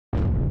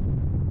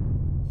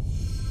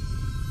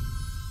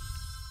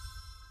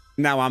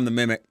Now I'm the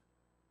mimic.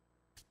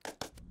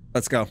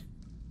 Let's go.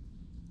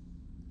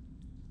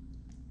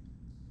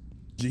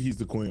 He's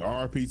the queen.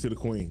 RP to the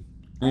queen.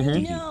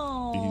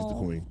 No. He's the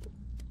queen.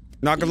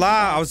 Not gonna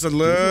lie, I was a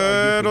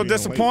little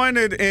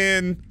disappointed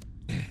in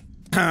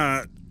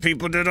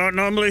people that aren't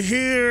normally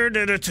here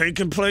that are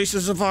taking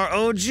places of our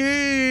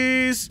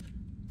OGs.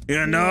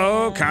 You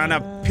know, kind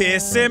of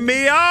pissing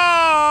me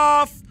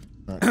off.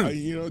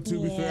 You know,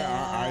 to be fair,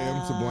 I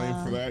am to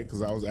blame for that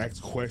because I was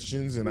asked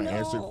questions and I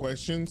answered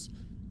questions.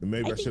 And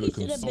maybe I should have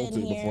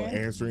consulted before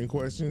answering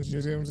questions.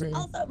 You see what I'm saying?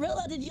 Also,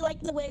 Rilla, did you like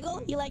the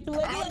wiggle? You like the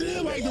wiggle? I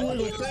did like the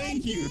wiggle.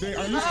 Thank you.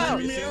 Are you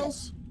screaming me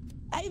else?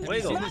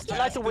 Wiggle. Rocky, You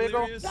like the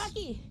wiggle?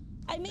 Rocky,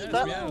 I made you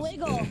a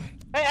wiggle.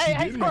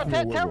 Hey,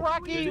 Squirrel, tell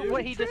Rocky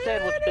what he just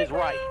said is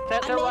right.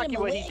 Tell Rocky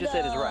what he just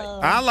said is right.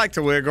 I like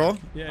to wiggle.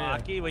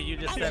 Rocky, what you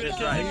just said is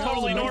right. It's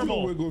totally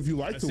normal. Wiggle if you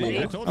like to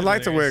wiggle. I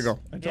like to wiggle.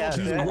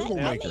 She's a wiggle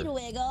I maker. made a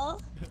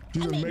wiggle.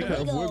 She's a maker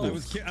of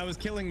wiggles. I was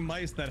killing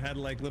mice that had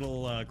like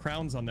little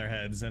crowns on their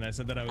heads, and I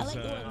said that I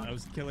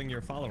was killing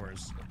your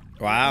followers.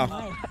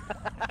 Wow.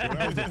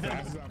 That was the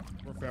fastest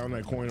I've ever found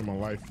that coin in my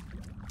life.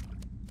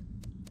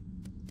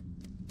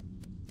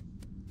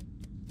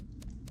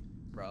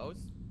 Rose?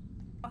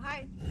 Oh,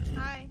 hi.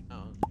 Hi.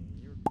 Oh,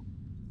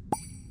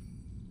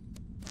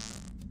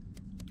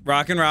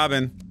 Rockin'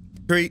 Robin.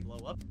 Treat. blow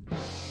up.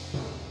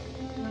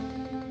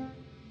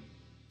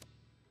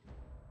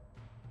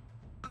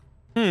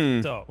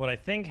 So what I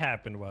think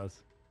happened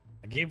was,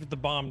 I gave the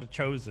bomb to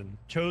Chosen.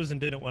 Chosen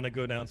didn't want to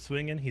go down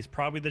swinging. He's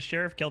probably the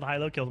sheriff. Killed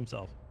Hilo. Killed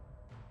himself.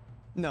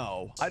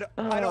 No, I don't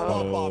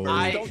know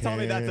bombers. Don't tell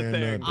me that's a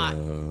thing.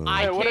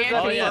 I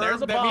can't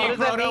There's a bomb. Me and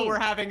Chrono were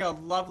having a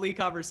lovely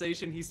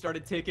conversation. He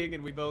started ticking,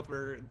 and we both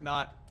were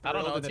not. I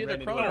don't know. It's either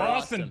Chrono or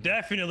Austin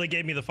definitely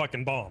gave me the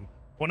fucking bomb.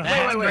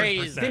 100%.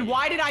 Wait. Then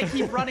why did I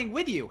keep running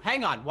with you?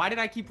 Hang on. Why did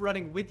I keep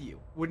running with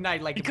you? Wouldn't I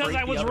like? Because break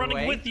I was the other running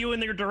way? with you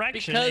in your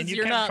direction, Because and you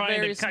you're kept not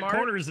trying very to cut smart.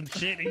 corners and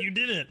shit, and you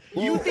didn't.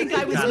 You think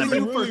I was with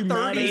you for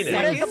 30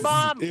 seconds? the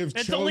bomb. If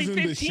It's only Chosen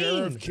the 15.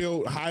 sheriff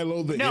killed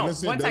Hilo the No,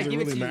 innocent, once I doesn't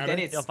give it really to you, matter. then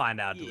it's. You'll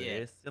find out,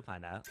 Delirious. You'll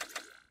find out.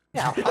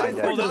 Yeah, I'll find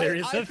out. Well,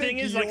 Delirious. I The thing think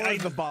is, like, you're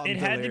the bomb, it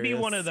had to be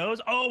one of Delirious.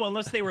 those. Oh,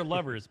 unless they were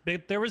lovers,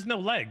 but there was no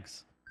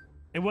legs.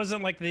 It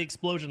wasn't like the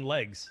explosion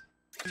legs.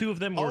 Two of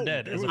them were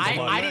dead. As a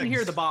I didn't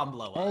hear the bomb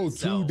blow up. Oh,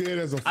 so. two dead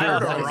as a I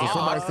heard full a body. So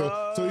somebody rock.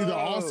 still. So either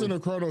Austin or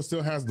Chrono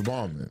still has the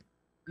bomb then.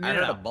 I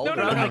heard a boulder.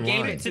 No, I no,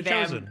 gave no, it to to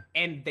them, Chosen.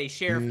 and they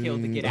sheriff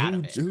killed to get out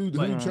of it. Who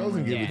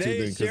Chosen give it to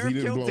then? Because he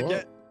didn't blow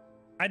up.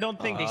 I don't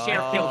think The I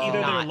sheriff think killed either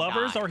they're not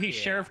lovers die, or he yeah.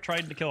 sheriff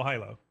tried to kill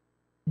Hilo.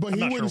 But I'm he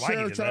not wouldn't sure why he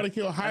sheriff did try that. to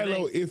kill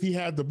Hilo if he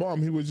had the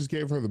bomb. He would just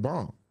gave her the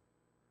bomb.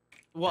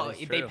 Well,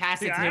 That is they true.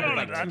 passed it to I him don't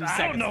with like know. 2 I seconds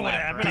don't know what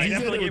left, happened. right? I He said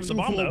definitely there gave were the two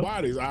bomb, full though.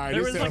 bodies. All right,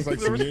 There this was sounds like- like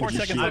there some was 4 ninja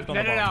seconds shit. left on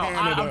the No, bomb. I'm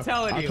Canada.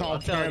 telling I you. call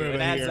I'm telling you. It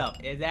Canada adds here.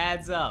 up. It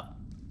adds up.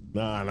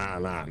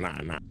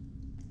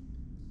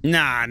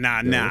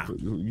 Nah. Nah.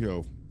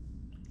 Yo,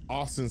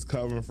 Austin's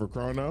covering for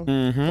Chrono.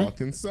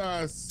 Fucking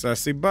sus.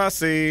 Sussy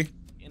bussy.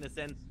 In a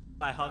sense,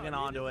 by hugging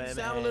onto him.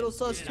 Sound a little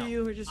sus to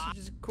you, or just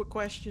a quick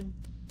question?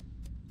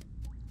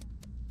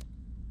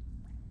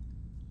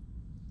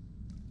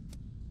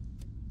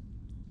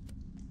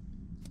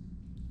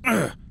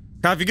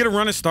 Kyle, if you get a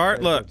running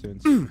start, look.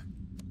 You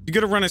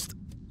get a running.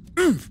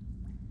 You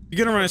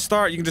get a running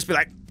start. You can just be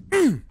like.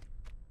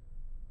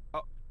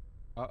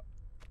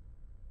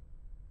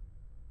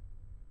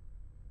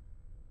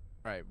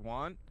 Right,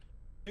 1,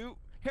 2,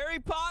 Harry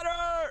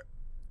Potter!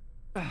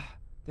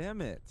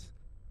 Damn it.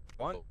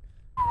 1, 2.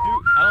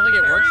 I don't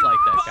think it works like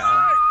that,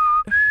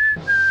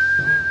 Kyle.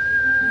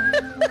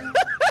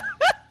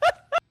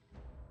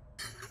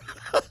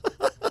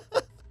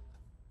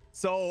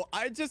 So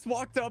I just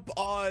walked up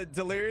on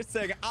Delirious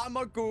saying, I'm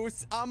a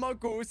goose, I'm a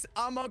goose,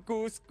 I'm a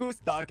goose, goose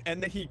duck,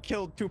 and then he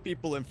killed 2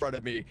 people in front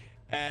of me.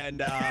 And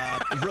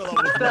Rilla was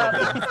one of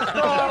them.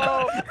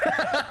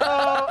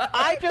 So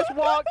I just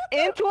walked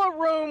into a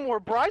room where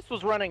Bryce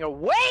was running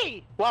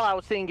away while I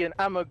was singing,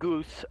 I'm a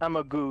goose, I'm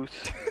a goose.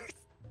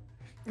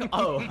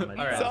 Oh,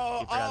 Alright.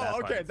 so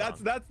okay,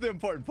 that's the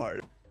important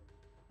part.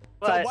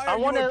 But why I are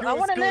you want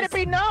a to let it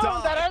be goose known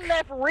duck? that I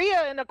left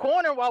Rhea in the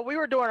corner while we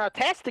were doing our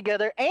test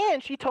together,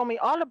 and she told me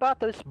all about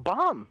this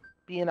bomb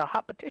being a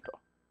hot potato.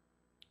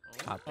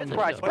 And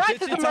Bryce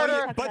is a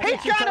murderer.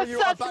 He's trying to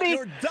suss me.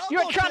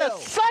 You're trying to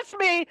suss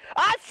me.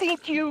 I seen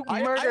you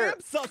murder. I am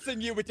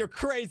sussing you with your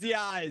crazy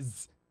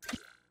eyes.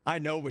 I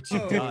know what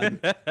you've done.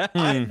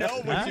 I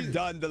know what you've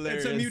done,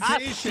 Delirious. It's a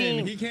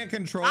mutation. He can't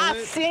control it.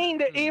 I've seen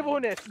the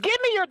evilness. Give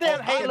me your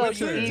damn halo,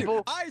 you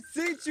evil. I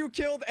seen you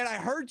killed, and I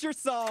heard your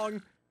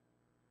song.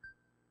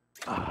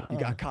 You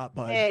got caught,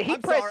 bud. Yeah, he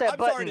I'm pressed sorry. that I'm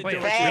button sorry to Wait,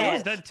 do it.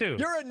 Rilla's dead too.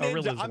 You're a Oh, ninja.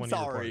 Rilla's I'm 1 year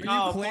sorry.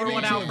 apart. Pour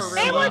one out for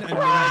It Rilla. was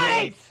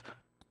Bryce!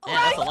 Yeah,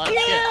 that's a lot of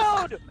shit.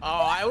 Killed! Oh,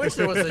 I wish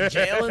there was a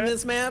jail in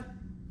this map.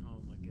 Oh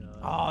my god.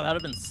 Oh, that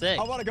would have been sick.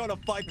 I want to go to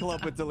Fight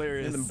Club with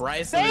Delirious. And then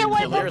Bryce Stay and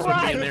away from Delirious would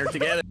be in Bryce. there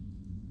together.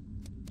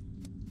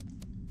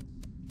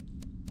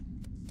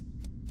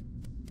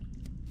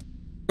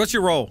 What's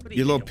your role? What do You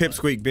you little think it was?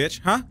 pipsqueak bitch,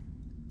 huh?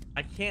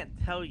 I can't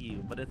tell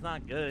you, but it's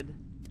not good.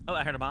 Oh,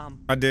 I heard a bomb.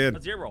 I did.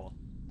 What's your roll?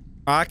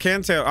 I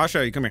can tell. I'll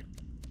show you. Come here.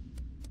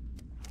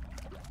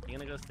 You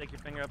gonna go stick your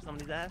finger up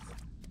somebody's ass?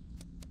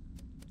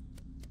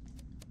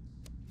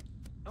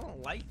 I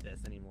don't like this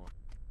anymore.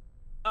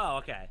 Oh,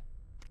 okay.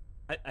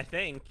 I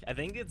think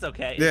it's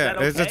okay. Yeah,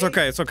 Is that it's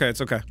okay. It's okay.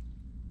 It's okay.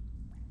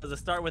 Does it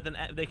start with an?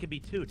 They could be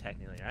two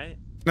technically, right?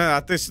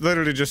 No, it's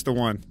literally just the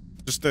one.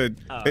 Just the.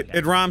 Oh, okay.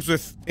 It rhymes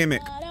with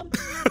Emmett.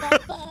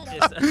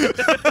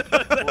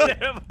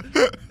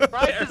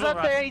 Bryce is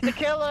up there. He's a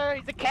killer.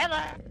 He's a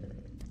killer.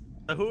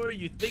 So who are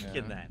you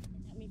thinking then?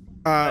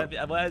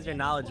 What has your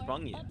knowledge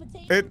brung you?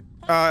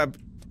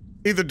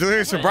 Either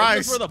Delirious or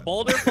Bryce. Where the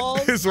boulder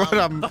falls? Is what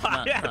I'm.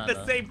 Yeah,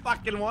 the same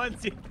fucking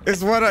ones.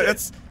 It's what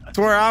it's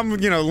where I'm,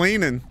 you know,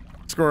 leaning,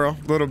 Squirrel,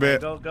 a little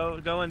bit.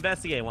 Go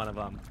investigate one of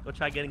them. Go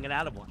try getting it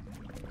out of one.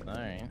 All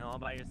right. All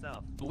by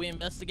yourself. Who we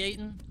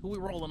investigating? Who we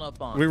rolling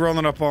up on? We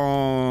rolling up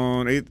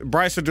on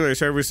Bryce or Delirious.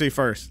 Whoever we see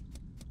first.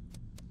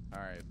 All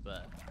right,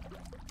 but.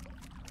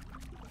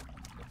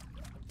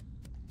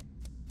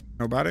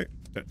 Nobody.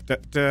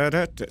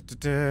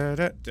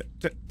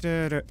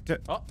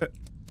 Oh.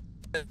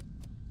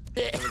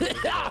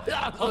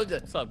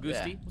 What's up,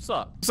 Goosey? What's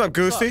up? What's up,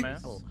 Goosey? man?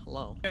 Oh,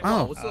 hello.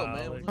 Oh. What's up,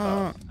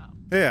 man?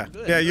 Yeah.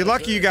 Yeah, you're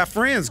lucky you got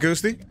friends,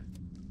 Goosey.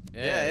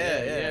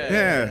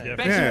 Yeah.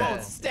 Bet you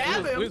won't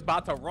stab him. We was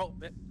about to roll.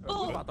 We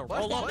was about to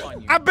roll up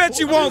on you. I bet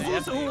you won't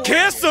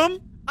kiss him.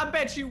 I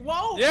bet you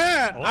won't.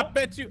 Yeah, I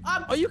bet you.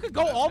 Oh, you could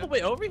go all the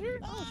way over here?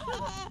 Oh, shit.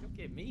 Look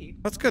at me.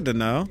 That's good to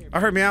know. I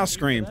heard Meow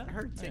scream.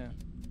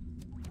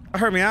 I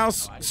heard Meow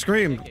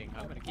scream.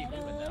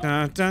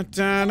 Dun, dun,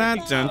 dun, dun,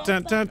 dun,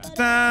 dun, dun,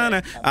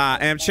 dun. I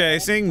am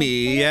chasing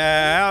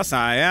Meows.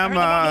 I am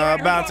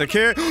about to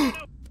kill.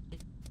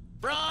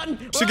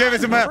 Run! She gave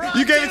it to Meows.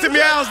 You gave it to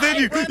Meows,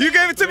 didn't you? You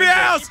gave it to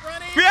Meows.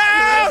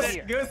 Meows.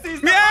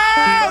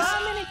 Meows.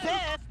 How many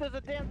tests does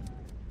a damn?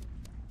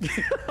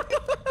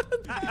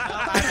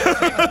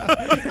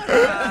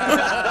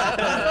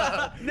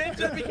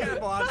 Ninja, be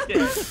careful. I'm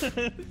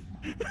scared.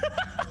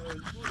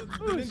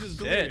 Ninja's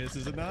delirious,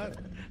 is it not?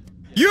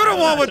 You the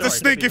one with the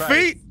sneaky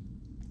feet.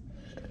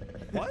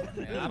 What?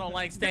 I don't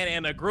like standing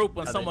in a group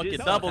when someone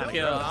gets double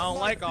killed. I don't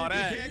like all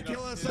that. You can't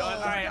kill us all.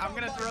 Alright, I'm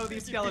gonna throw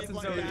these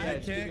skeletons over the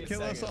edge. You can't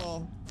kill us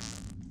all.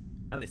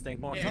 They stink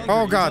more.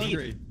 Oh God,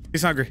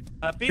 he's hungry.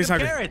 Feed He's him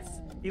hungry. carrots.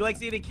 He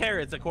likes eating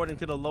carrots according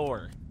to the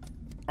lore.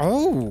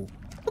 Oh,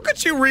 look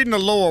at you reading the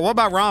lore. What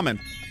about ramen?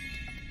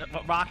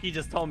 Rocky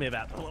just told me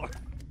about the lore.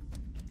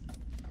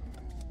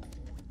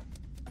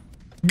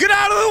 Get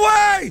out of the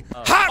way!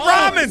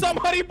 Hot ramen!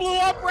 Somebody blew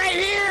up right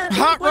here!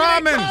 Hot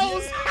ramen!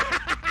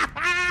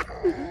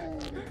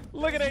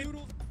 Look at it.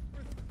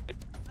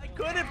 I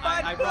couldn't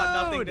find I food. brought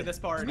nothing to this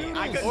party.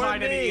 I couldn't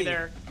find any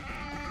either. Here,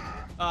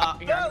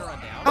 I'm gonna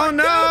run down. Oh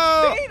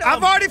no!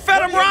 I've already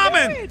fed him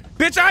ramen!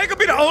 Bitch, I ain't gonna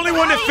be the only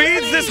one that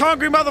feeds this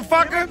hungry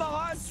motherfucker!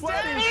 I'll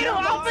feed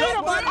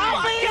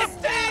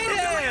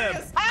him!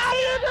 How do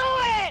you do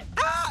it?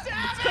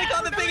 Click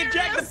on the thing and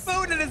drag the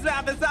food in his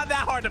mouth. It's not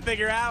that hard to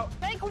figure out.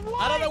 I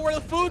don't know where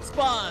the food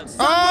spawns.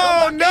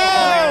 Oh no!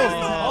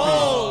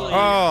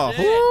 Oh!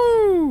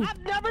 Woo! I've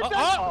never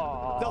done.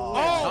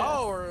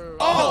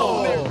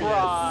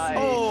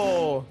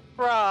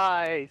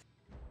 Bryce.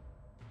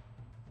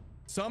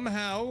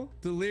 Somehow,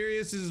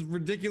 Delirious's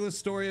ridiculous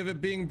story of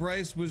it being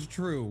Bryce was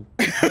true.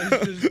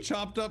 Bryce just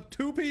chopped up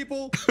 2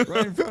 people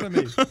right in front of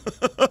me.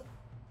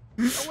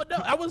 Oh, no,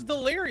 I was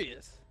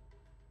delirious.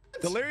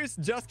 Delirious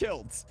just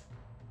killed.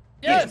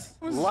 Yes.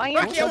 Lion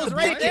Rocky was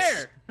right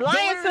there.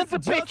 Lion sons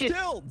of Just bitches.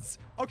 killed.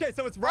 Okay,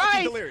 so it's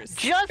Rocky Delirious.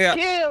 Just Yeah.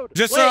 killed.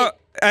 Just Wait.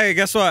 hey,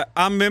 guess what?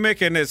 I'm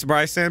mimicking it's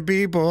Bryce and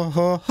Bieber.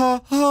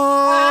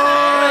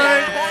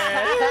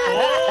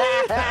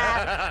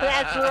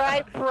 That's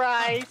right,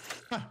 Bryce.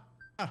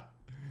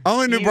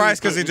 Only knew Bryce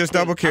because he just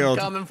double killed.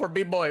 I'm coming for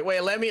B-boy.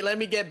 Wait, let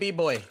me get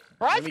B-boy.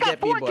 Bryce got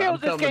 4 kills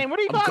this game. What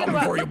are you talking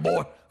about? I'm coming for you,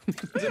 boy.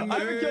 I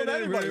haven't killed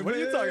anybody. What are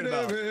you talking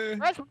about?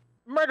 Bryce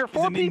murdered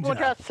 4 people and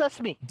got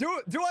sesame. Do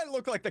I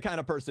look like the kind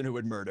of person who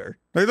would murder?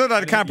 They look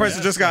like the kind of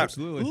person just got.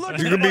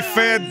 Absolutely. You could be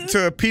fed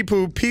to a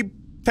pee-poo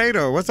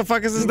potato. What the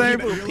fuck is his name?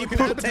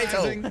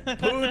 Potato.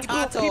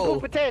 People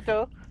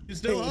potato. You're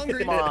still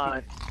hungry. Come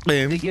on.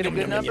 Man, Did you get a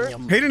good number?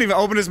 he didn't even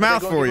open his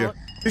mouth for you.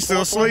 He's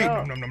still asleep.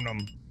 Nom, nom, nom,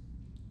 nom.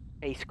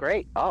 Tastes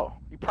great. Oh,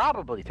 he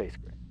probably tastes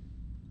great.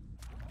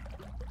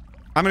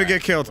 I'm gonna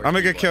get killed. I'm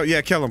gonna get killed.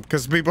 Yeah, kill him,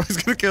 because B-Boy's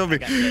gonna kill me.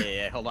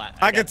 Yeah, hold on.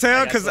 I can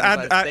tell because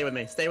I. Stay with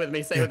me. Stay with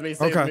me. Okay.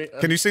 With me.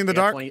 Can you see in the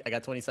dark? I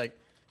got 20 seconds.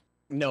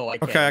 No, I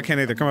can't. Okay, I can't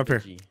either. Come up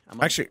here.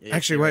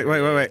 Actually,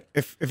 wait.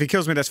 If he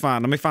kills me, that's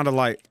fine. Let me find a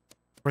light.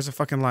 Where's the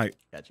fucking light?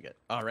 Got you.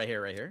 Oh, right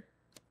here.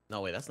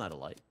 No, wait, that's not a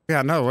light.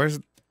 Yeah, no. Where's?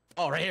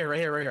 Oh, right here.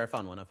 I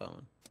found one.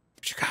 Where'd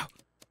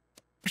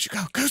you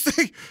go,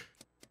 Goosey?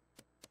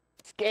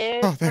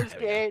 Scared. Oh, there. I'm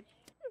scared.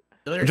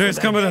 There's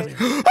coming up. I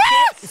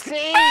can't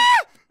see.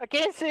 I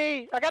can't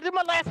see. I gotta do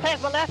my last pass.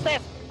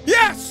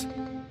 Yes!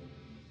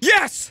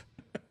 Yes!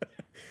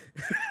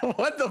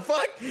 What the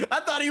fuck? I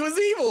thought he was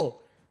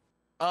evil.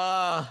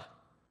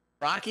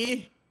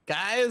 Rocky,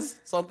 Guys,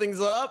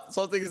 something's up.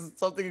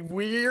 Something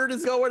weird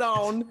is going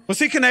on. Was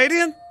he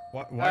Canadian?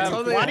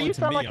 Why do you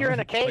sound like you're in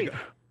a cave?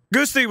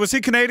 Goosey, was he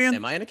Canadian?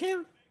 Am I in a cave?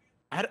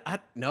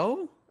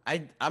 No.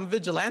 I'm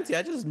vigilante.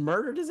 I just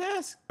murdered his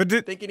ass.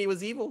 Thinking he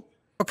was evil.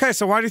 Okay,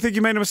 so why do you think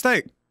you made a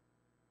mistake?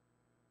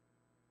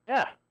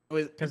 Yeah.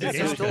 Because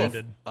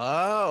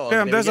Oh.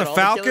 Damn, there's a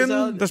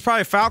falcon. There's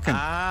probably a falcon.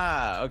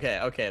 Ah,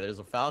 okay. There's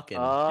a falcon.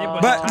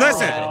 But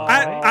listen,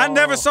 I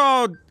never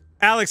saw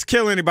Alex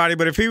kill anybody.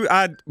 But if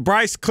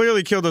Bryce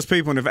clearly killed those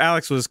people, and if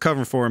Alex was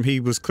covering for him, he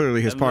was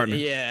clearly his partner.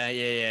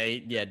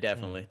 Yeah,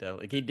 definitely.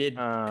 He did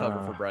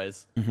cover for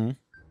Bryce. Mm-hmm.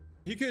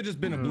 He could have just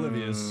been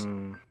oblivious.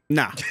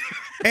 Nah.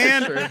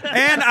 And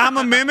I'm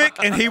a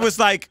mimic, and he was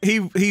like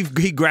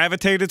he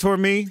gravitated toward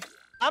me.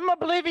 I'm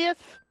oblivious.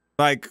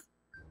 Like,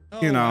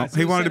 you know, so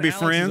he wanted to be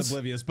Alex is friends.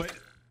 Oblivious, but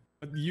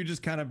you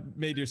just kind of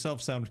made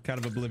yourself sound kind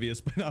of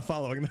oblivious by not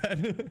following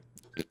that.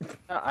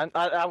 I'm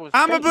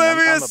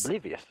oblivious.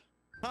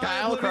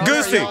 I'm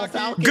oblivious.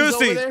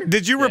 Goosey,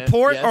 did you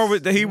report or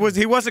he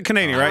wasn't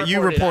Canadian, right?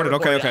 You reported.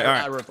 Okay, all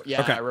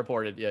right. I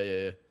reported.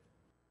 Yeah.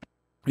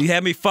 You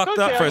had me fucked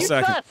up for a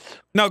second.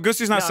 No,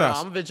 Goosey's not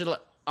sus. I'm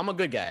vigilant. I'm a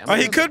good guy.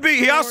 He could be.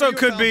 He also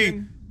could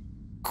be.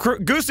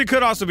 Goosey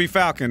could also be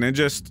Falcon and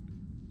just,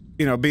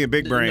 you know, be a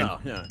big brain.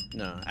 No.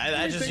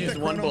 I just used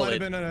one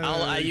bullet.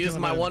 I used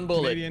my one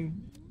bullet.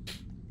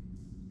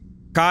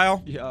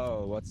 Kyle?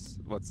 Yo,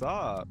 what's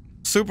up?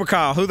 Super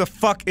Kyle, who the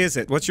fuck is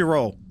it? What's your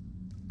role?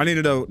 I need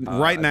to know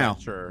right now.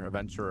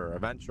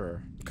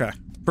 Adventurer. Okay,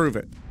 prove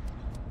it.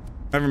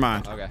 Never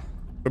mind. Okay.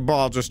 The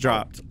ball just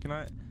dropped. Can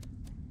I?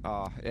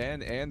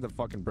 And the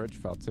fucking bridge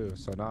fell too,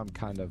 so now I'm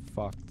kind of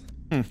fucked.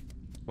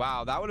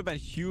 Wow, that would have been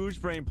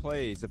huge brain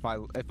plays if I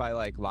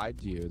like lied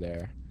to you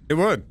there. It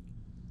would.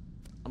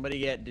 Somebody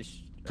get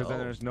because then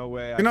there's no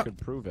way I could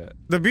prove it.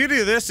 The beauty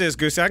of this is,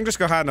 Goosey, I can just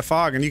go hide in the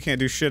fog and you can't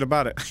do shit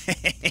about it.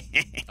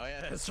 Oh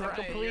yeah, that's right.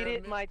 I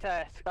completed my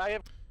task. I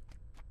can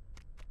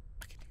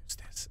use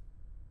this.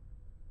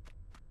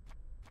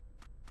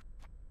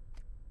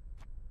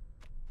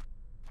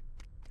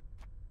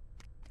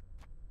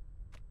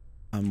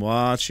 I'm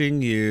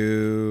watching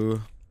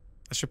you.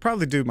 I should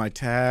probably do my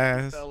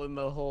task. Fell in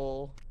the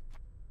hole.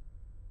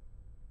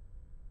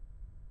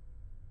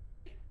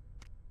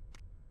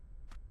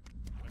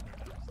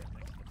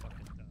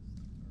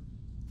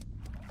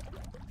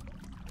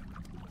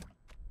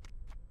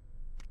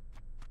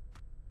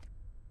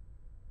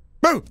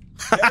 Boo!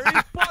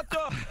 Harry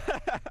Potter!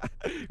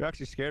 You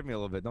actually scared me a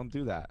little bit. Don't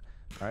do that.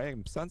 All right,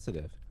 I'm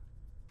sensitive.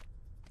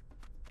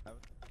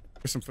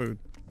 Here's some food.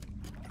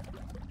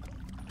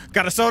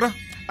 Got a soda?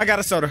 I got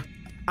a soda.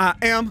 I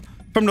am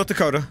from North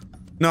Dakota.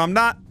 No, I'm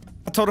not.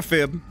 I told a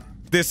fib.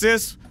 This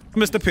is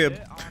Mr.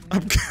 Pibb.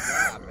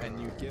 And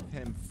you give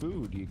him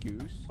food, you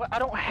goose. Well, I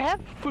don't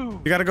have food.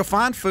 You gotta go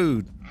find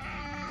food.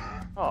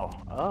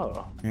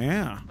 Oh.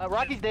 Yeah.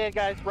 Rocky's dead,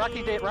 guys.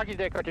 Rocky's dead. Rocky's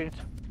dead, CaRtOoNz.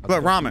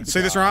 Look, ramen.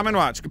 See this ramen?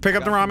 Watch. Pick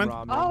up the ramen.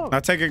 Oh. Now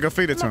take it and go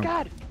feed it to him.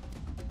 Oh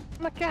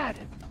my god.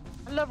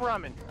 I love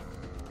ramen.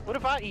 What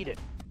if I eat it?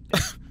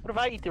 What if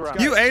I eat the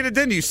ramen? You ate it,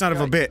 didn't you, son of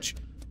a bitch?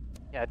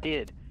 Yeah, I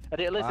did.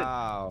 Listen,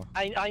 wow.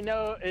 I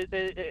know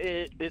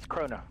it's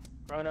Chrono.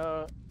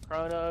 Chrono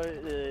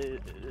is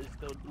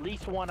the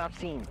least one I've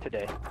seen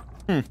today.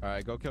 All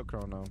right, go kill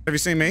Chrono. Have you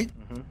seen me?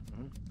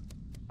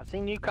 I've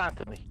seen you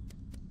constantly.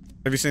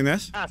 Have you seen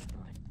this?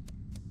 Constantly.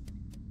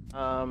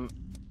 The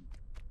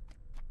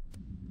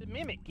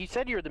mimic. You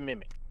said you're the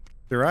mimic.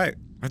 You're right.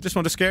 I just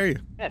wanted to scare you.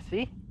 Yeah,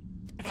 see?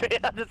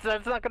 That's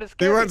not gonna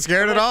scare you. You weren't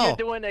scared at all. You're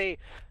doing a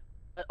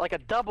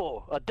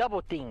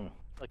double thing.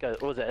 Like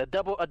what was it? A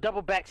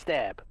double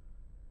backstab.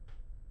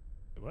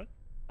 What?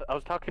 I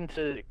was talking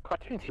to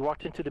CaRtOoNz. He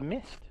walked into the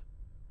mist.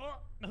 Oh,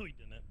 no, he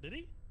didn't. Did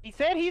he? He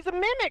said he's a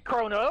mimic,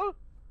 Chrono.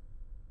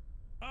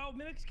 Oh,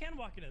 mimics can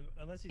walk in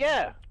unless he's...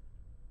 Yeah.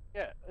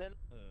 Yeah. That's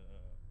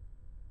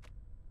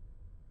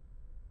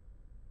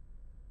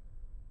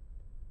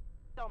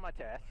all my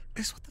task.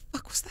 What the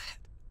fuck was that?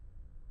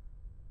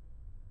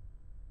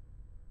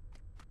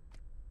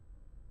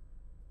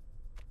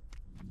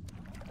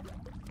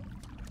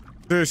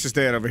 Dude's just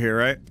dead over here,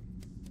 right?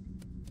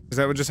 Is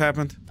that what just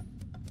happened?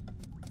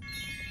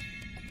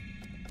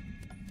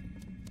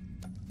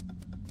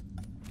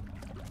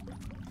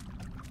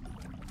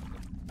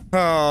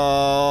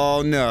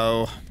 Oh,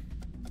 no.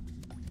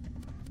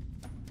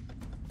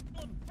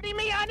 What do you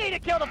mean I need to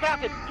kill the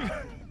falcon?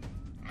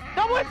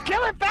 Someone's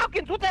killing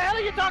falcons! What the hell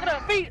are you talking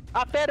about?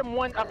 I fed him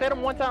one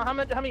time. How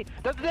many?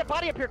 There's a dead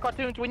body up here,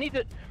 CaRtOoNz. We need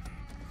to...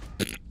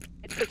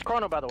 It's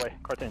Chrono, by the way,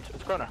 CaRtOoNz.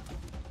 It's Chrono.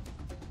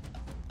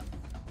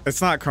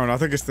 It's not Chrono. I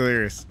think it's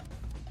Delirious.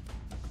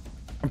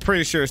 I'm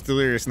pretty sure it's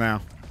Delirious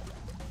now.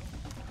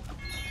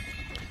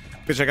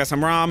 Bitch, I got some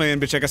ramen.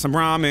 Bitch, I got some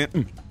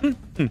ramen.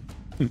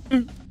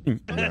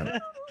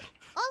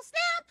 Oh,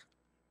 snap!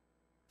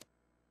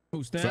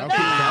 Oh, snap.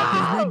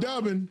 Falcons be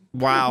dubbing.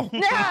 Wow.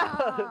 No!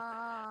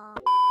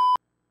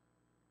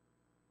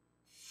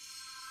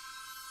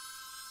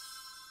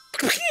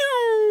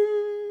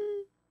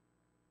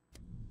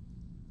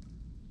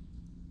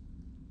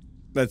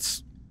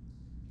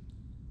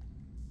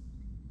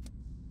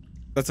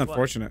 That's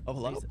unfortunate. Oh,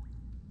 hello? What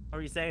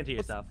are you saying to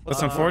yourself?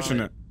 That's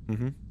unfortunate.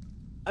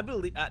 I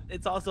believe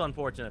it's also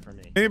unfortunate for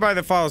me. Anybody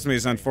that follows me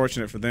is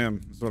unfortunate for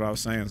them. Is what I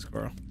was saying,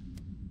 Squirrel.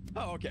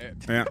 Oh, okay.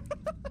 Yeah.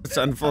 It's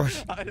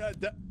unfortunate.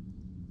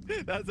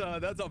 That's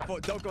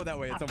don't go that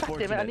way. It's Damn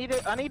unfortunate.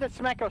 it, I need to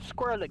smack a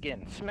squirrel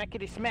again.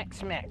 Smackety smack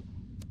smack.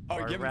 Oh,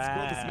 give it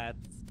squirrel the smack.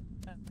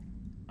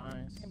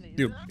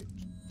 Dude.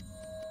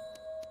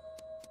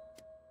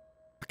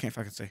 I can't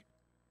fucking say.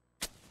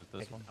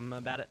 I'm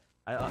about it.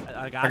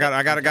 I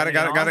got it.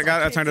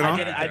 I turned it on.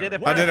 I did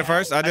it. I did it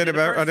first. I did it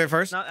better. I did it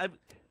first. No,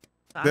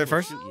 Did it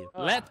first.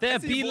 Let there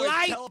be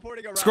light.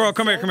 Squirrel,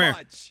 come here, come here.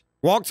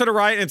 Walk to the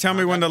right and tell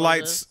me when the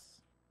lights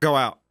go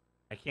out.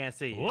 I can't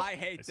see you. I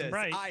hate this.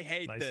 I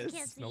hate this.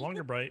 It's no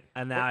longer bright.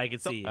 And now I can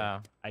see you.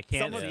 I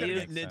can't see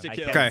you.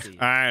 Okay.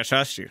 All right. I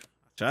trust you.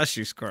 Trust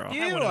you, Squirrel.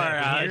 You are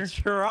a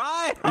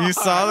try. You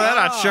saw that?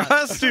 I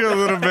trust you a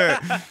little bit.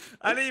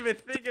 I didn't even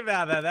think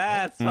about that.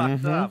 That's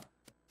fucked up.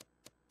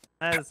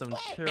 That is some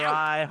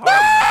try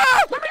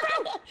hard.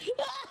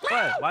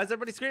 What? Why is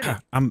everybody screaming?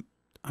 I'm.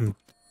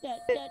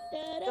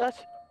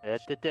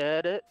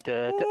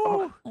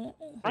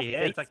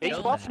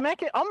 Baseball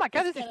smack it. Oh my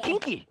god, this is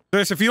kinky.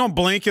 Chris, if you don't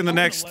blink in the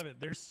next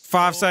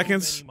 5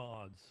 seconds.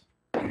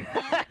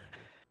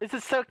 This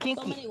is so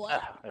kinky.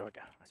 There we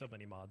go. So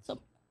many mods.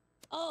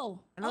 Oh.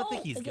 I don't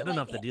think he's good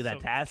enough to do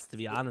that task, to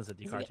be honest with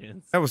you,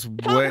 CaRtOoNz. That was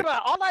way.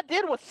 All I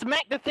did was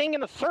smack the thing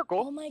in a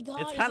circle. Oh my god.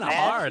 It's kind of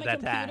hard,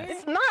 that task.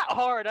 It's not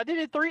hard. I did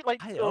it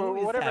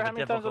whatever, how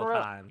many times in a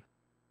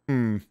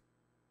row.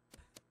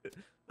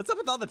 What's up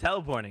with all the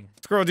teleporting?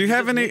 Squirrel, do you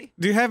have any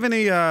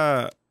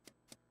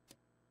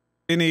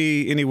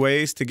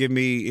ways to give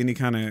me any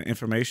kind of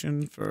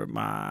information for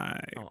my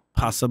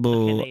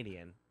possible? I'm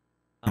Canadian.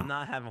 I'm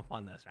not having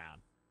fun this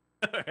round.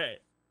 All right.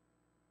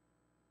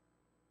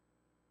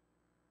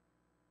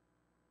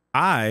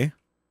 I'm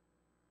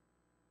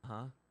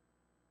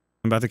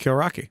about to kill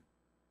Rocky.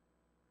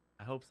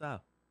 I hope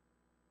so.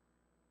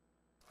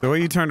 The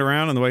way you turned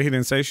around and the way he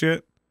didn't say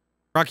shit.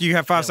 Rocky, you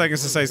have 5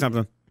 seconds to say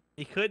something.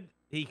 He could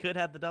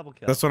have the double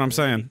kill. That's what I'm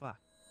saying.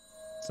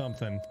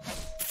 Something.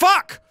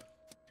 Fuck!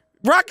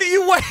 Rocky,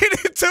 you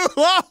waited too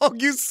long,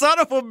 you son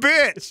of a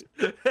bitch!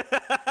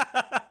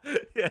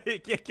 Yeah, he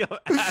can't kill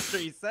after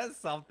he says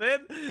something.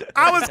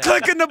 I was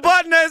clicking the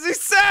button as he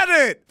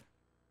said it!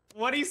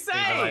 What'd he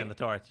say? In the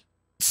torch.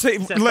 See,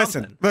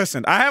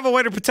 listen. I have a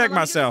way to protect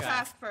myself.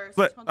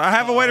 I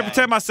have a way to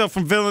protect myself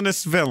from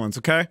villainous villains,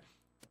 okay?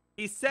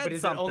 He said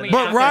something.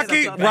 But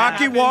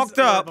Rocky walked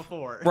up.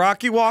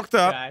 Rocky walked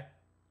up.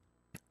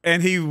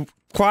 And he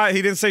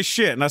didn't say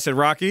shit. And I said,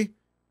 Rocky,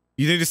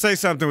 you need to say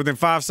something within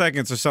 5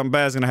 seconds or something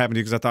bad's gonna happen to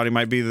you, because I thought he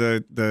might be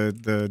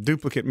the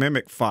duplicate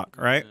mimic fuck,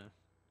 right?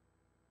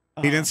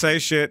 He didn't say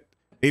shit.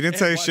 He didn't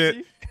say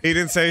shit. He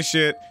didn't say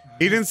shit.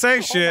 He didn't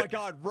say shit. Oh my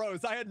god,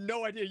 Rose, I had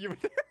no idea you were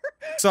there.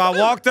 So I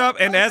walked up,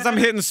 and as I'm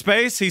hitting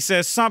space, he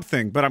says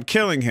something, but I'm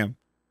killing him.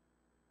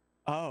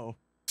 Oh.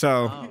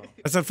 So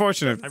that's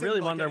unfortunate. I really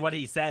wonder what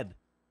he said.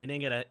 I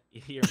didn't get to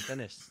hear him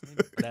finish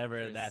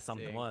whatever that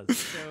something was.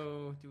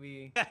 So do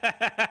we?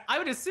 I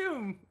would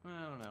assume. I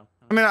don't know.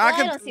 I mean, I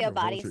don't see a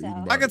body,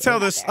 so. I can tell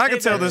this. I can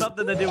tell this.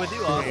 Something to do with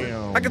you,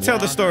 also. I can tell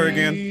the story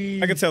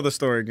again. I can tell the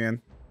story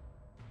again.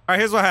 All right,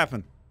 here's what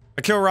happened.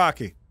 I killed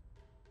Rocky.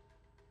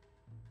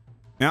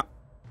 Yeah.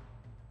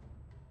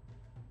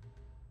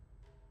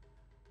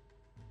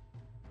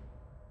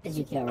 Did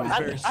you kill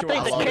Rocky? I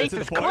think the case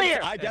is clear.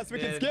 I guess we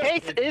can skip.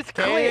 Case is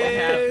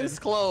clear. Case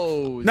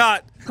closed.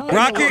 Not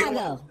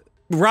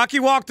Rocky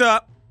walked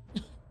up.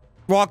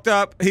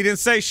 He didn't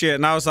say shit,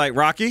 and I was like,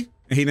 Rocky.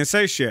 And he didn't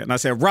say shit, and I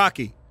said,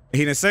 Rocky. And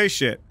he didn't say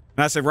shit,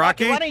 and I said,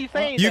 Rocky,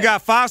 you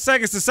got 5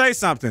 seconds to say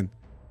something.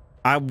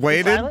 I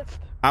waited.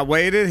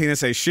 He didn't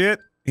say shit.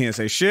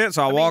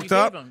 So I walked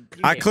up.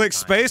 I clicked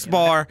space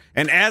bar,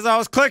 and as I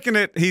was clicking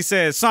it, he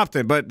said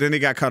something, but then he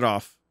got cut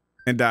off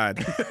and died.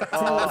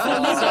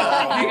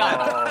 Hang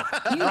on.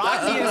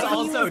 Rocky is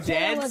also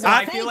dead, so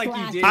I feel like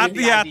you did.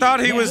 I thought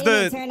he was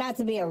the. Turned out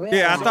to be a real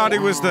Yeah, I thought he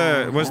was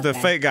the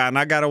fake guy, and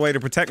I got a way to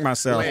protect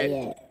myself.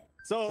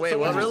 So Wait,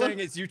 what what you're saying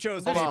is you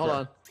chose paper. Hold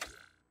on.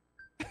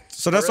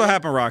 So that's what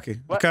happened, Rocky.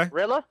 Okay.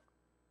 Rilla?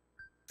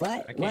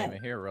 What? I can't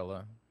even hear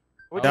Rilla.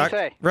 What'd you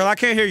say? Rilla, I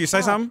can't hear you.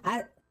 Say something.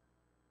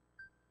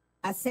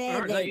 I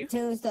said that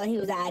Toons thought he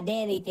was an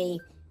identity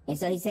thief, and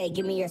so he said,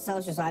 "Give me your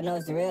social, so I know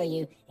it's the real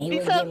you." And he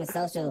wouldn't give him a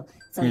social,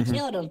 so he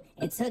killed him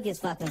and took his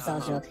fucking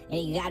social, and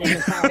he got in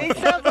his car. He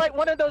sounds like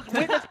one of those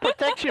witness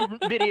protection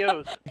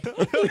videos.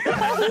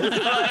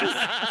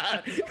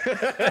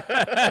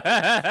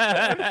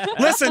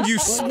 Listen, you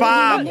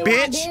spy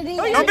bitch!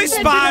 Don't be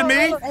spying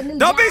me!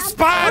 Don't be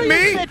spying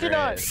me!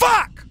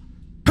 Fuck!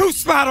 Who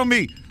spied on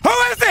me? Who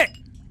is it?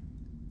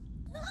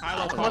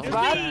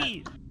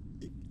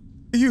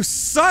 You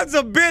sons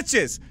of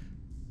bitches!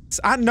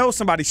 I know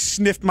somebody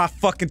sniffed my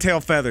fucking tail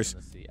feathers.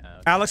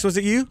 Alex, was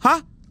it you?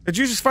 Huh? Did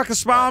you just fucking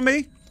spy on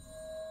me?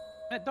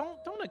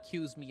 Don't Don't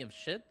accuse me of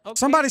shit. Okay,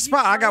 Somebody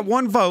spied. I got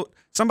 1 vote.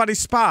 Somebody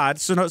spied,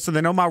 so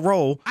they know my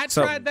role. I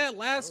tried that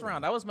last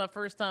round. That was my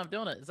first time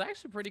doing it. It's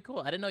actually pretty cool.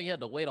 I didn't know you had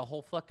to wait a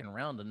whole fucking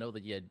round to know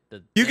that you had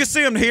the. You can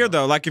see them here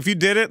though. Like if you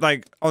did it,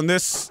 like on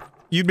this,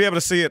 you'd be able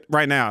to see it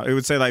right now. It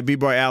would say like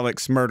B-Boy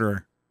Alex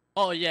murderer.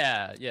 Oh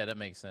yeah, that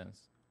makes sense.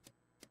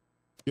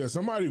 Yeah,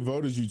 somebody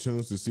voted you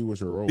Toons to see what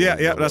your role. Yeah,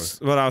 was, yeah,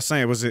 that's what I was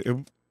saying. Was it?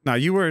 No,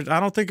 you were. I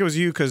don't think it was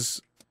you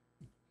because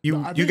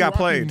you got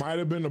played. Might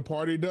have been a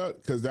party duck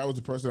because that was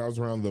the person I was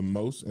around the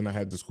most, and I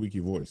had the squeaky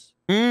voice.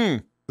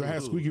 Mm. I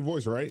had squeaky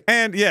voice, right?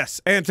 And yes,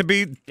 and to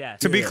be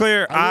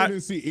clear, I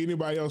didn't see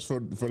anybody else for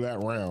that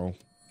round.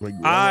 Like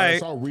I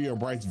saw Rhea and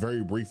Bryce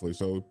very briefly,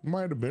 so it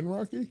might have been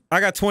Rocky. I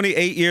got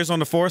 28 years on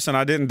the force, and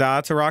I didn't die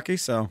to Rocky,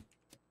 so.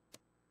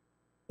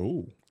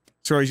 Ooh.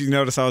 Troy, you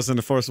notice I was in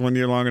the force 1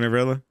 year longer than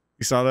Rilla?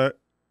 You saw that?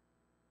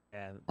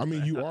 Yeah. I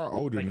mean, you are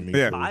older than me.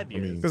 Yeah, 5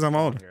 years. because I'm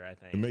older.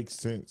 It makes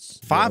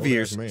sense. 5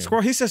 years.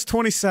 Squirrel, he says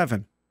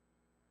 27.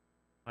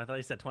 I thought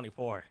he said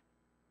 24.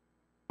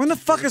 When the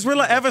fuck has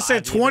Rilla ever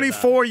said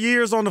 24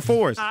 years on the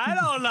force? I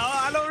don't know.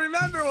 I don't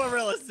remember what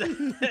Rilla said.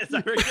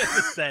 I forget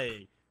to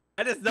say.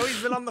 I just know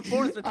he's been on the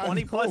force for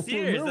 20 plus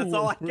years. That's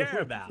all I care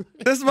about.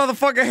 This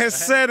motherfucker has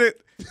said it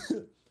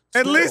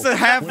at least a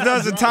half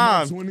dozen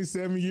times.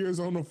 27 years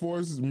on the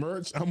force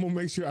merch. I'm gonna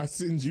make sure I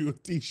send you a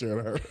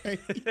T-shirt. All right?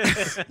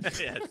 Yes,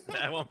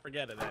 I won't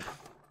forget it.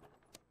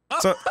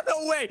 So,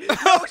 no way! No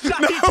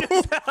shot!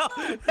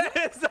 That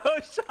is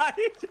so shy.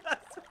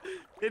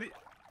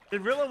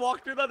 Did Rilla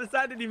walk through the other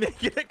side? Did he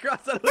make it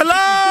across the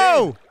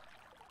hello?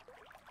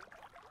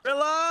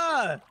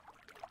 Rilla!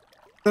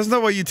 There's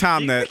no way you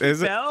timed that,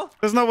 is it?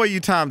 There's no way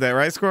you timed that,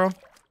 right, Squirrel?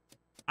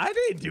 I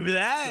didn't do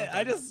that.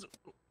 I just.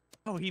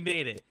 Oh, he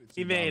made it.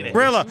 He made it.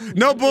 Rilla,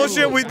 no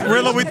bullshit.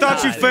 Rilla, we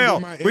thought you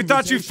fell. We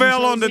thought you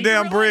fell on the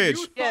damn bridge.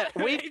 Yeah,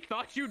 we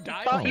thought you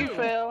died. Thought you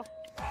fell.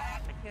 I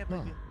can't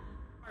believe it.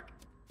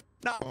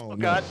 No. Oh,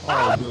 God.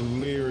 Oh,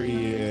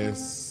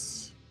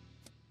 delirious.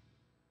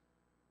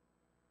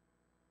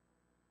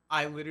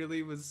 I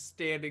literally was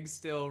standing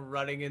still,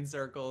 running in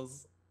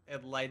circles,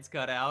 and lights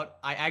cut out.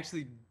 I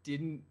actually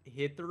didn't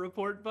hit the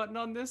report button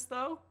on this,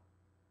 though.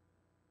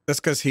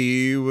 That's because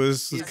he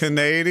was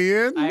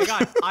Canadian? I'm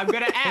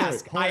going to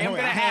ask. I am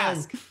going to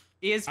ask.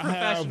 Is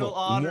professional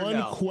on or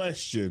no? One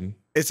question.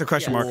 It's a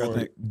question mark, I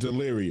think.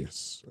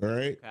 Delirious, all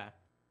right? Okay.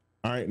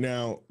 All right,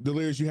 now,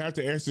 Delirious, you have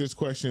to answer this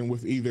question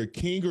with either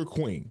king or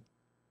queen.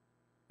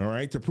 All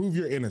right, to prove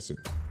you're innocent.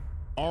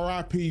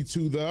 R.I.P.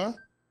 to the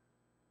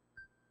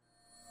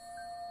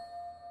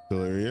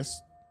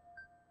Delirious.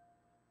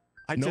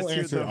 I just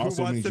hear the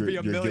Who Wants to Be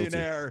a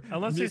Millionaire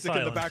unless he's music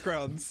in the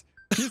backgrounds.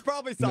 He's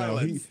probably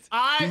silenced.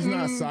 He's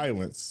not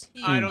silenced.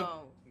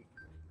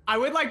 I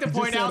would like to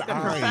point out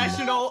that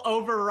professional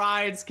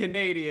overrides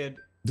Canadian,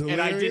 Delirious,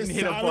 and I didn't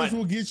hit a silence button.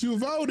 will get you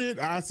voted.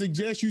 I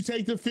suggest you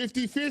take the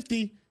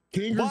 50-50.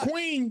 King or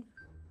queen?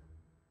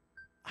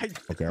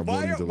 Okay,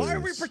 why are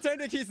we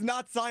pretending he's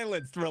not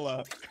silenced,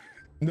 Rilla?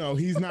 No,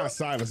 he's not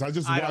silenced. I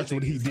just watched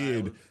what he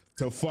did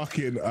to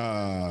fucking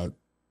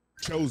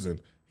Chosen.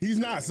 He's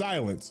not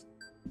silenced.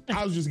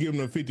 I was just giving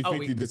him a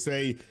 50-50 to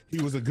say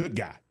he was a good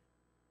guy.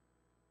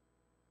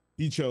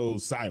 He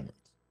chose silence.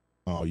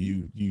 Oh,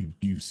 you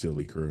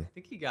silly crew. I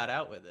think he got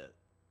out with it.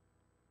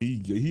 He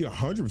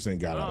 100%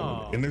 got out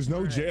with it. And there's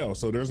no jail,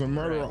 so there's a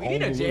murderer on the loose. We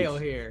need a jail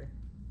here.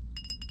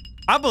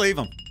 I believe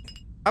him.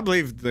 I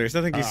believe Delirious.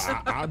 I think he's.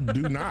 I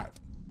do not.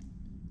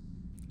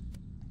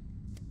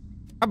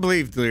 I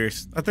believe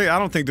Delirious. I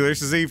don't think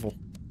Delirious is evil.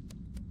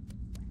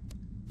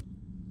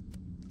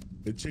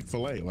 The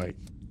Chick-fil-A, like.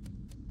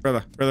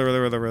 Brother.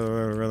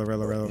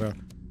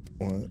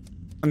 What?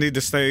 I need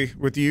to stay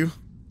with you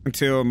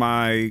until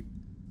my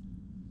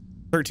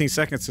 13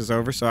 seconds is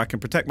over, so I can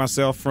protect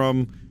myself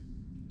from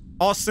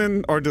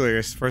Austin or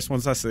Delirious. First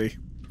ones I see.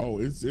 Oh,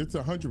 it's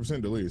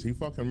 100% Delirious. He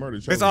fucking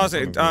murdered. It's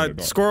Austin.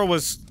 Squirrel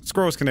was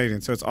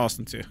Canadian, so it's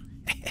Austin too.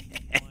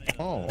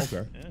 Oh,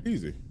 okay.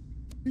 Easy.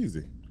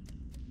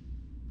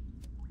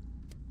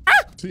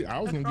 See, I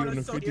was gonna give him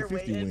a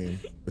 50-50 win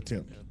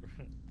attempt.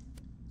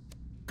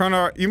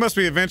 Colonel, you must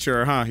be a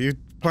adventurer, huh? You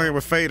playing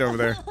with fate over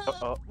there.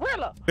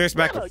 Rilla, There's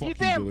back. Rilla, you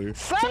damn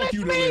silence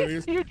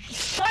me!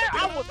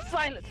 I was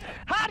silenced.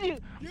 How do you?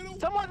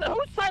 Someone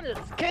who's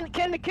silenced?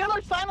 Can the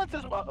killer silence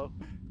as well?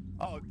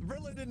 Oh,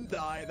 Rilla didn't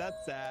die.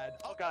 That's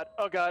sad. Oh God!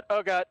 Oh God!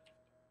 Oh God!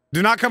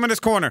 Do not come in this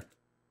corner.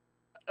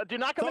 Do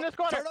not come in this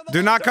corner.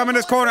 Do not come in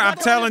this corner. I'm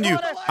telling you.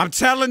 I'm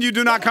telling you,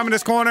 do not come in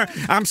this corner.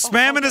 I'm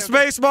spamming the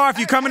space bar. If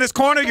you come in this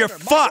corner, you're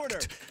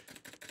fucked.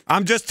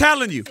 I'm just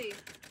telling you.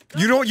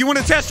 You want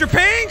to test your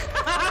ping? Dang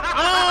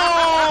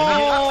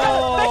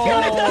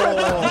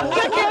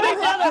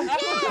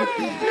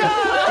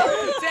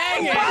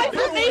it!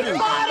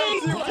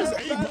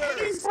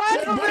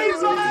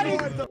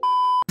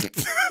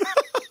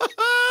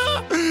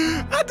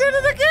 I did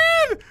it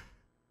again!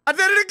 I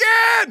did it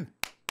again!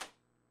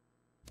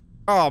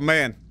 Oh,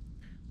 man.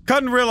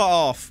 Cutting Rilla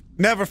off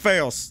never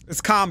fails.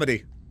 It's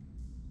comedy.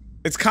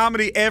 It's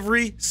comedy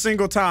every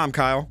single time,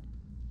 Kyle.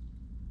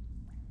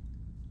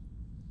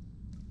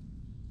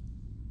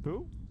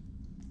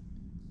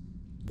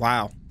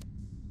 Wow.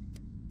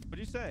 What'd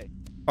you say?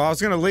 Oh, I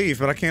was gonna leave,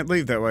 but I can't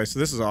leave that way, so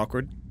this is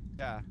awkward.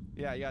 Yeah,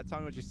 you gotta tell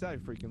me what you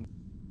said, freaking,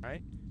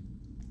 right?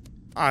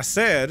 I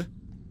said,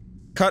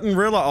 cutting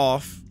Rilla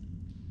off,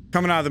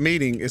 coming out of the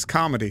meeting is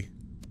comedy.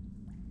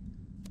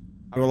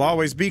 It will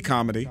always be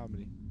comedy.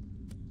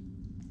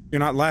 You're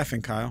not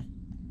laughing, Kyle.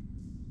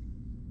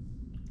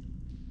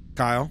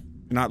 Kyle,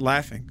 you're not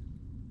laughing.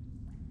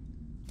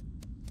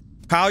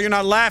 Kyle, you're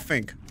not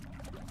laughing.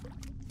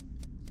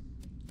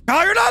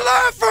 Kyle, you're not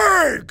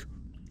laughing!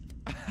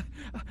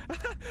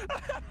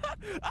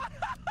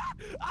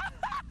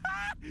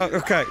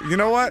 Okay, you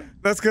know what?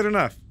 That's good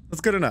enough.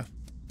 That's good enough.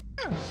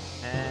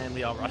 And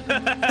we all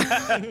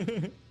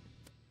run.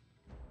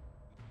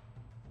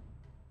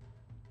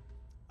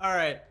 All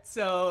right,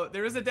 so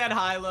there was a dead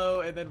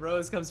high-low, and then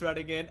Rose comes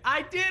running in.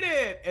 I did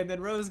it! And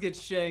then Rose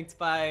gets shanked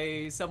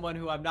by someone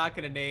who I'm not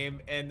gonna name,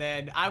 and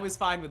then I was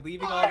fine with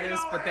leaving all this,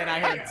 but then I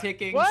heard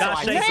ticking. What? So Got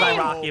I shanked by just-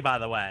 Rocky, by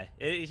the way.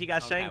 He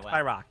got shanked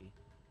by Rocky.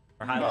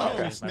 Or high-low.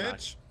 Oh,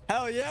 snitch.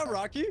 Hell yeah,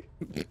 Rocky.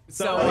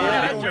 So,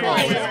 Wait.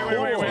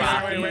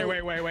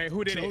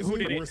 Who did it? Who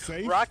did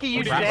it? Rocky,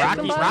 you shanked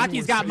somebody?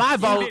 Rocky's got my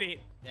vote.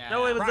 Yeah.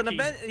 No, it was Rocky.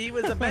 he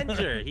was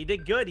Avenger. He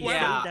did good. He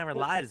never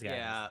lied, guys.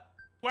 Yeah.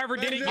 Whoever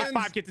did it, get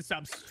 5 kids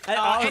subs.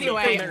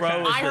 Anyway, Rose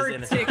I was heard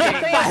innocent. ticking.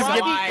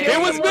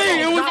 It was me.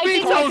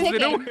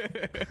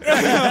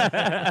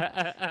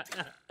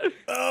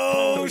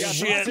 Oh,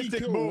 shit. Rocky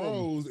killed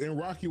Rose and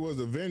Rocky was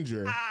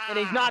Avenger. And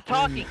he's not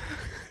talking.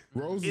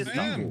 Rose is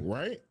evil,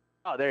 right?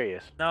 Oh, there he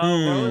is. No,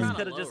 Rose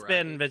could have just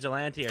been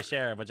vigilante or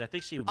sheriff, which I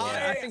think she was.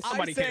 I think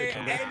somebody say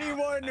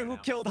anyone who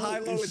killed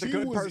Hilo is a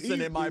good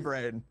person in my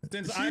brain.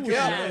 Since I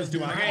killed Rose,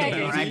 do I get the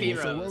bounty?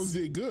 So Rose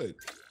did good.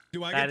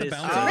 Do I get the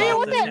bounty?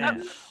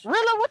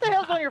 Rilla, what the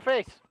hell's on your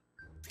face?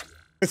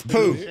 It's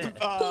poo.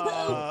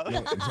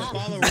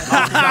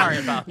 Sorry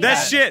about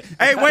That's shit.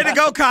 Hey, way to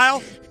go,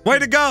 Kyle. Way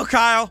to go,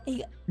 Kyle.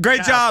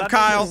 Great job,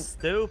 Kyle.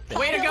 Stupid.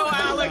 Way to go,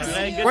 Alex.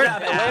 Good Where-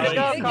 job, Way to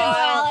go, Alex.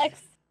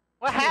 Alex.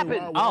 What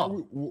happened?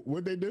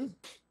 What'd they do?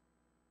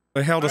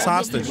 They held us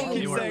hostage. People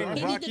keep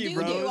saying Rocky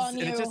Rose,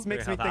 and it just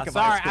makes me think of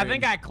Sorry, ice cream. I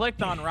think I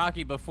clicked on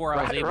Rocky before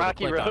I was able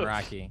Rocky to click on Rose.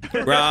 Rocky.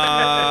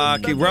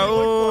 Rocky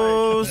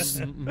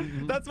Rose.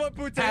 That's what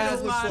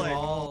Putanos was like.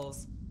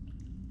 Balls.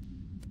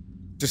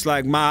 Just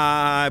like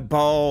my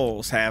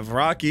balls have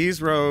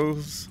Rocky's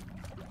rose.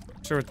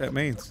 Not sure what that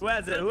means. Who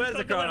has it? Who has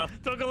the chrono?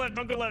 Don't go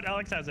left.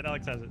 Alex has it.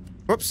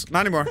 Whoops,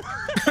 not anymore.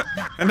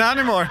 Not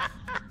anymore.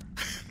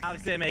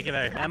 Alex didn't make it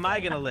better. Am I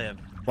gonna live?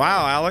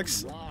 Wow,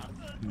 Alex.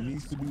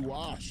 Needs to be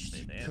washed.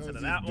 Need to answer to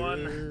that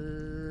one.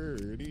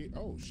 Dirty.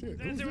 Oh shit.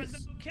 Who's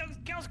this?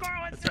 Kill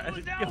Squirrel.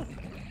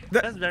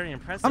 That's very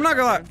impressive. I'm not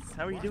gonna lie. Prince.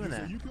 How are you doing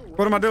that?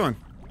 What am I doing?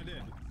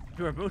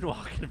 You were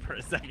moonwalking for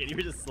a second. You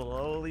were just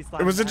slowly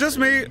sliding. Was it just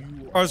me,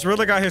 or has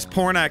really got his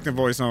porn acting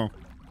voice on?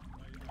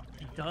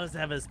 He does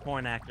have his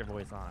porn actor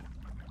voice on.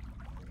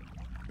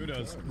 Who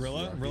does?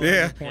 Rilla?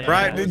 Yeah,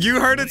 right. Did you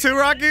heard it too,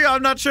 Rocky?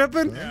 I'm not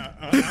tripping. Yeah,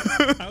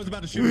 I was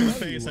about to shoot him in the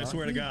face. I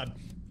swear to God.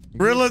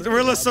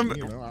 Rilla, some.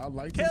 You know, I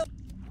like Kill.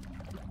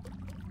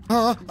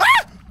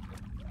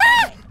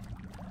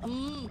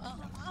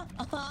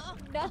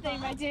 Nothing,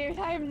 my dude.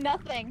 I am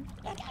nothing.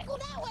 I gotta go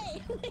that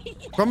way.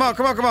 Come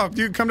on.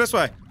 You come this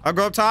way. I'll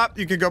go up top.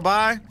 You can go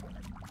by.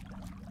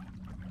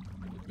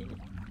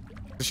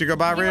 Did she go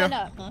by,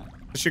 Rhea?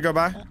 Did she go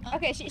by?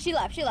 Okay, she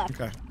left.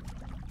 Okay.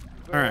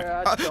 All right.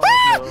 I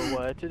don't know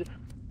what to do.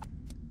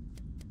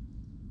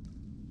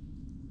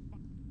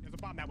 There's a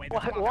bomb that way. Why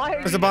are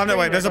There's you a bomb that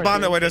way. doing There's a that bomb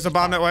right that way. There's a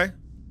bomb that way.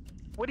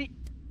 What do you?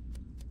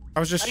 I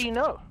was just How do you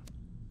know?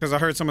 because I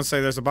heard someone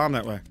say there's a bomb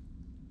that way.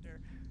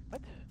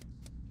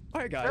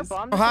 Hi Is there a guys.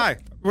 bomb Oh hi.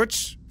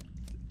 Which?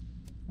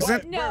 Is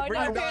it? No, Were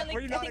no, you apparently, were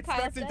you I not think Kyle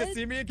expecting to said.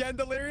 see me again,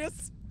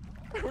 Delirious?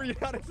 Were you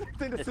not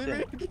expecting to see me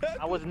Listen, again?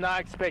 I was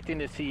not expecting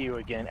to see you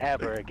again,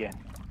 ever again.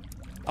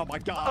 Oh my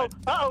God.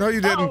 No,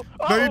 you didn't.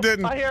 No, you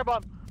didn't. I hear a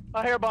bomb.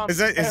 I hear a bomb. Is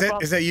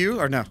that you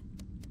or no?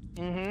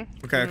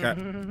 Mm-hmm. Okay.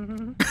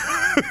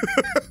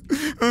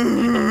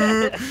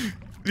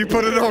 Did you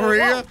put it on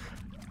Rhea?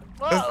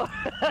 Whoa!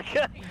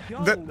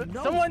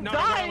 Someone No,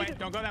 died.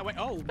 don't go that way.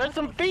 Oh. There's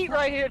some feet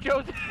right here,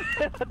 Joseph.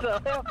 What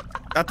the hell?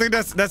 I think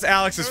that's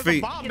Alex's There's a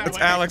feet. bomb that That's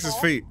way. Alex's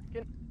feet.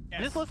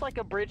 This looks like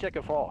a bridge that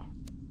could fall.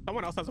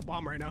 Someone else has a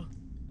bomb right now.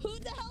 Who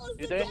the hell is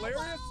You the there?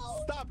 Delirious,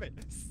 stop it!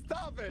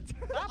 Stop it!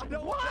 I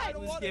don't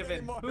Who's want it giving?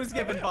 anymore. Who's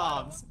giving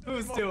bombs?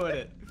 Who's doing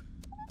it?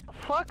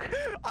 Fuck.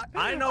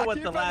 I know what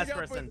keep the last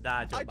ending up person with-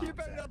 died to. I keep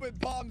ending up with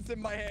bombs in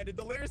my hand, and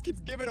Delirious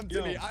keeps giving them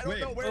to me. I don't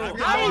know where. I to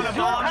don't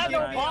go. have no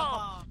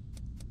bomb.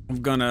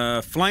 I'm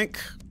gonna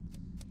flank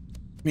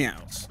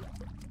meows.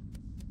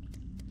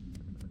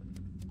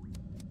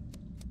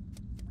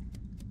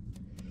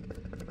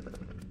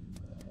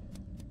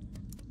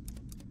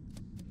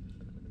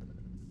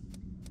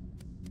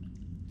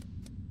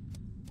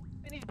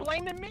 He's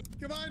blaming me.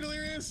 Goodbye,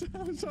 Delirious.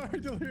 I'm sorry,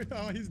 Delirious.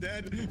 Oh, he's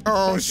dead.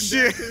 Oh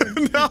shit!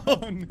 No.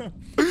 Oh, no.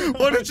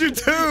 What did you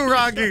do,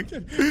 Rocky?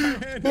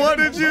 What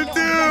did you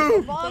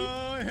do?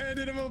 Oh, I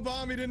handed him a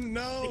bomb. He didn't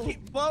know. They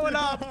keep blowing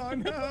up. Oh,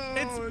 no.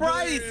 It's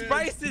Bryce.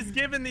 Bryce is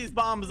giving these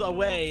bombs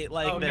away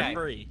like they're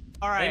free.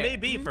 All right. They may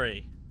be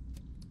free.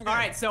 All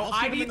right, so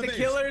I need the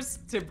killers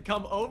to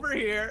come over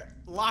here,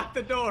 lock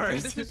the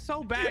doors. This is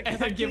so bad. And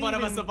then give one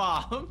of us a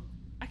bomb.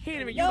 I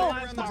can't even. No,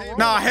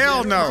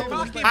 hell no.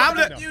 I'm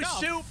the. You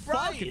shoot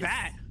Bryce. Fuck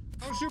that.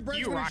 Oh, shoot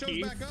Bryce when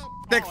he shows back up.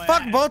 Like,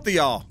 fuck both of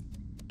y'all.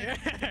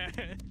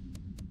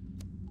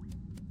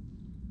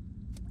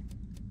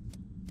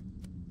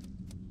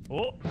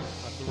 Oh,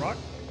 that's the rock.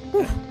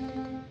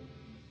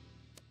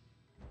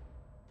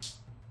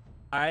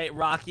 All right,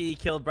 Rocky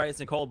killed Bryce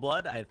in cold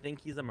blood. I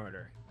think he's a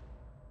murderer.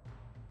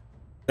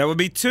 That would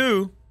be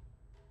 2.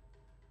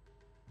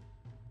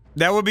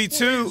 That would be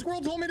 2. Squirrel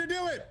told me to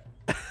do it.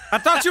 I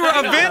thought you were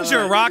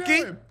Avenger,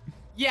 Rocky.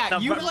 Yeah, No,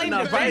 you claimed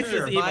Bryce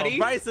Avenger, is evil. buddy.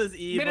 Bryce is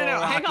evil. No,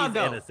 hang on, Rocky's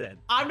though. innocent.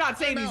 I'm not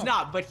saying he's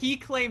not, but he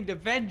claimed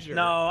Avenger.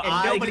 No, and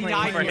I nobody claimed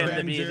died for here. him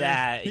to be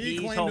that.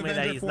 He told me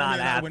that he's not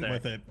I after. went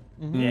with it.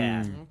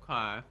 Yeah.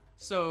 Okay.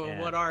 So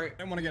what are? I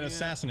didn't want to get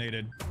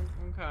assassinated.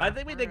 Okay. I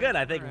think we did good.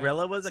 I think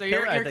Rilla was a So killer.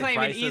 you're I think claiming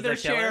Bryce either was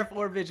a killer. sheriff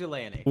or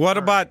vigilante. What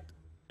about?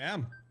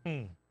 Damn.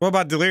 What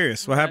about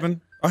Delirious? What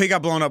happened? Oh, he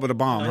got blown up with a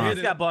bomb. No, Huh?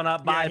 he got blown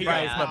up by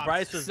Bryce, but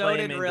Bryce was So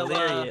did blaming Rilla.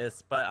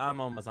 Delirious. But I'm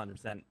almost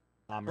 100%.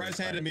 Bryce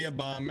handed me a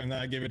bomb, and then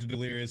I gave it to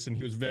Delirious, and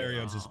he was very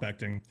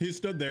unsuspecting. He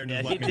stood there and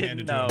just let he me hand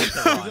didn't it to know. him.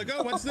 He was like,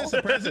 "Oh, what's this?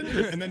 A present?"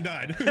 And then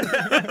died.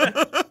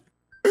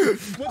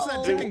 What's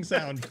that ticking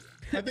sound?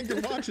 I think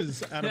your watch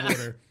is out of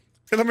order.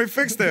 Hey, let me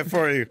fix that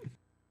for you.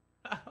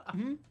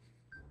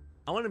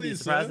 I wouldn't be Please,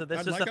 surprised sir. if it's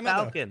I'd just like a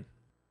another. falcon.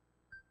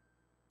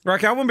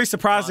 Rocky, I wouldn't be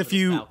surprised if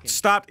you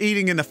stopped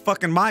eating in the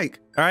fucking mic.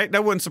 All right,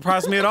 that wouldn't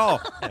surprise me at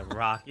all. Yeah,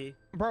 Rocky.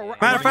 Bro,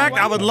 Matter of fact,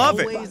 I would love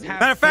it.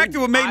 Matter of fact, it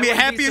would make me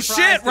happy as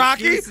shit,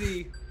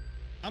 Rocky.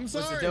 I'm Was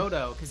sorry. a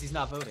dodo because he's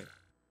not voting.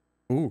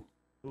 Ooh.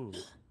 Ooh.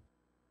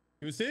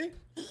 You see?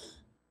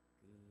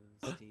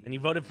 And you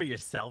voted for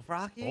yourself,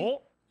 Rocky?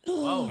 Oh.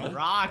 Whoa, I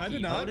Rocky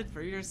did not. voted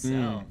for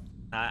yourself.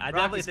 I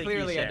definitely Rocky's think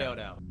clearly he's a sheriff.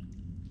 dodo.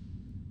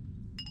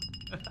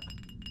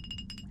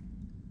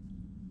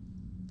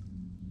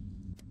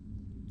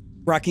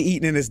 Rocky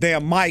eating in his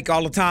damn mic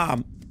all the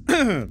time.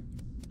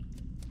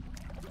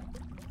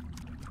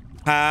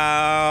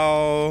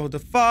 How the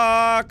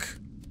fuck?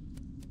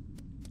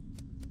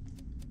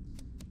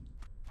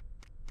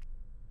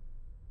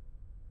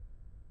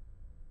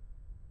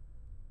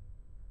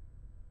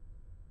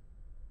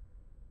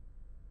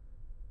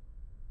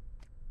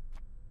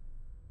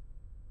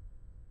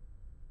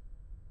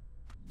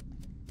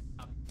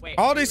 Wait,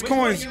 All these which one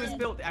coins- he was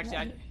built,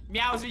 actually,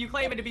 Meows, are you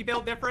claiming to be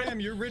built different? Damn,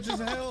 you're rich as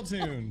hell,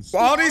 Tunes.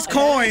 All these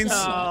coins,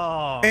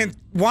 Oh. and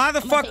why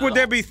the fuck would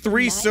there be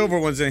 3 silver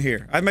ones in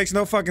here? That makes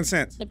no fucking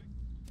sense.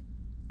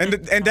 And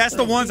that's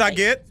the ones I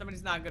get.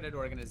 Somebody's not good at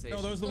organization.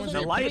 No, those are the ones The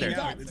you're lighter. putting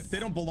out. They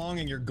don't belong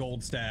in your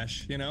gold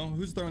stash, you know?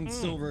 Who's throwing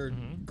silver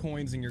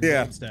coins in your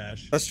Yeah. gold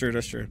stash? That's true.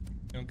 That's true.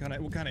 You know,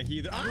 what kind of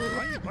heathen?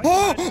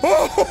 Oh!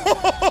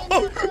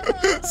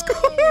 What's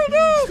going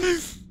on?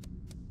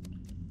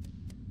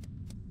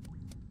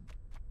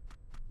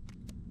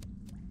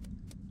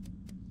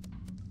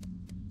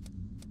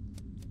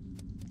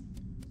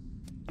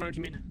 I know what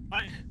you mean.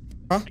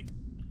 Huh?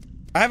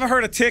 I haven't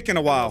heard a tick in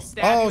a while.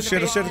 Stab you Oh in the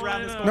shit! face Shit!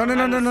 around this No! No!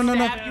 No! No! No! No!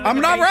 No! Stab you in I'm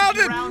the not face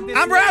rounding. around this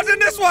I'm way. rounding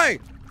this way.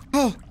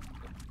 Oh.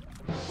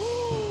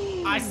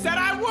 I said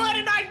I would,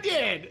 and I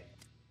did.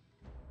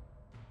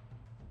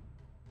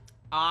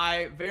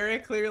 I very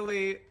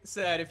clearly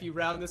said if you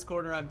round this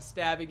corner, I'm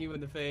stabbing you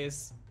in the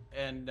face,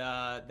 and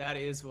that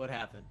is what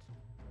happened.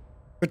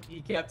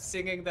 He kept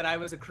singing that I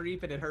was a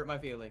creep, and it hurt my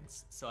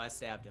feelings, so I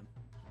stabbed him.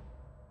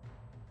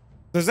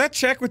 Does that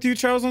check with you,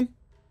 Chosen?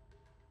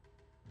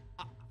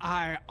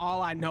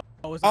 All I know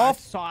is All- I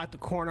saw at the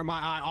corner of my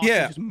eye. Austin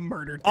Yeah. just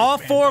murdered. This All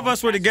man, 4 of dog.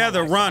 us were That's together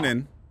all I saw.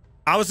 running.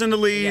 I was in the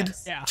lead.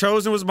 Yes. Yeah.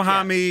 Chosen was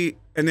behind me,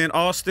 and then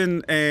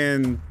Austin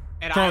and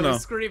And I Chrono.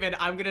 was screaming,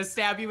 I'm gonna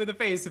stab you in the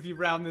face if you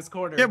round this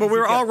corner. Yeah, but we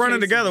because were he all kept running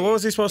chasing together. me. What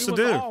was he supposed We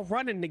to was do? all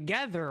running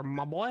together,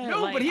 my boy.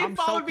 No, like, but he I'm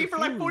so followed me for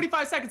like confused.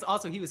 45 seconds.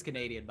 Also, he was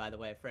Canadian, by the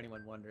way, for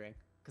anyone wondering.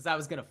 Because I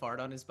was gonna fart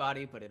on his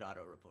body, but it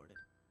auto-reported.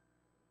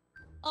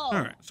 All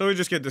right, so we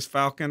just get this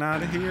Falcon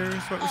out of here.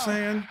 Is what we're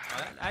saying?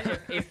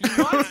 If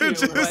you want to,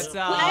 Just-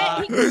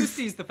 but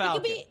Lucy's the He could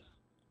Falcon. be.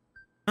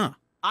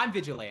 I'm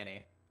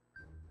Vigilante.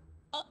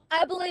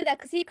 I believe that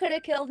because he could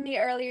have killed me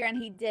earlier and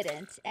he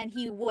didn't, and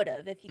he would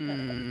have if he could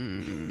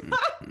have.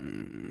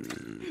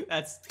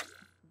 That's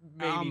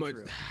maybe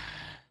true.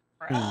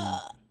 Hmm.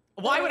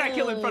 Why would I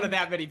kill in front of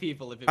that many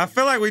people if it I was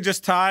feel like we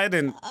just tied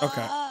and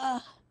okay.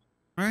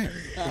 All right,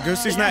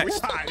 Goosey's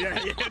next.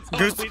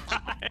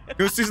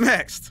 Goosey's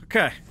next.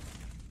 Okay.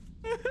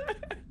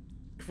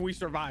 If we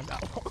survive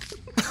that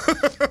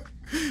one.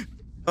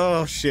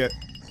 Oh shit.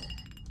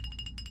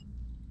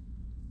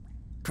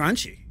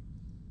 Crunchy.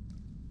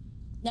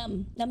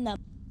 Num, num, num.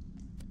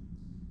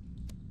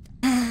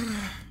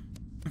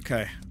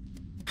 Okay.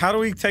 How do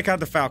we take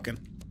out the Falcon?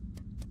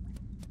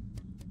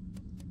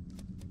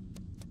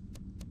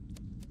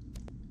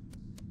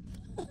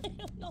 I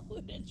don't know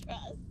who to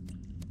trust.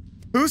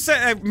 Who said?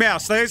 Hey,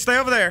 Mouse, stay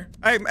over there.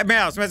 Hey,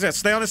 Mouse,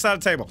 stay on this side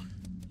of the table.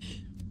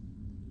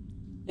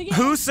 Okay.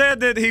 Who said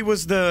that he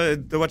was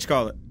the what you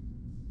call it?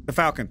 The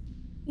Falcon.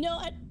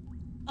 No,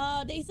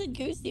 they said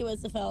Goosey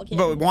was the Falcon.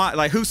 But why?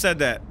 Like, who said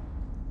that?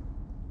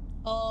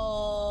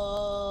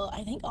 Oh,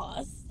 I think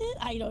Austin.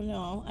 I don't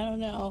know. I don't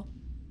know.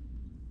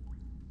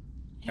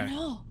 I don't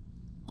know.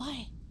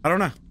 Why? I don't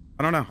know.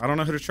 I don't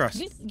know who to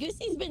trust.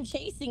 Goosey's been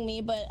chasing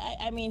me, but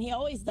I mean, he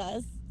always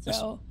does.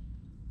 So,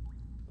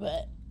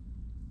 but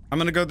I'm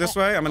gonna go this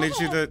way. I'm gonna need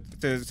you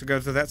to go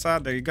to that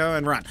side. There you go,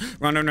 and run.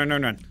 Run. Why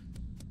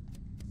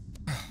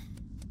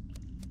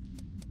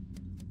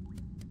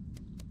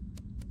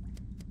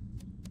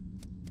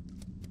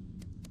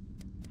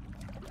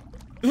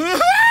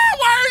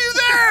are you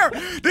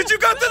there? Did you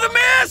go through the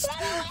mist?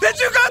 Did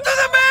you go through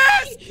the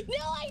mist?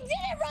 No, I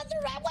didn't run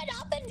through. I went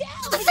up and down.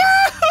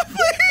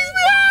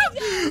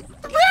 Please,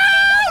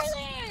 Mouse!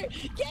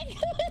 Get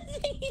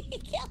Goosey.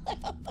 Kill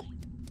him.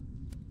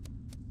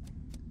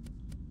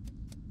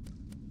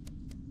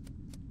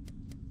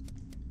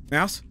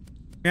 Mouse?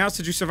 Mouse,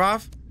 did you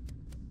survive?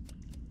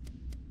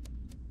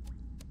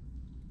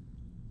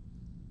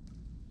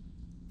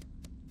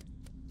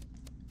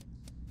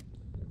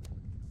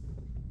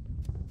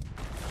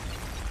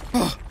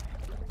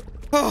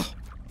 Oh.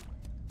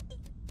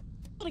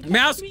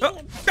 Mouse! Oh,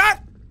 God!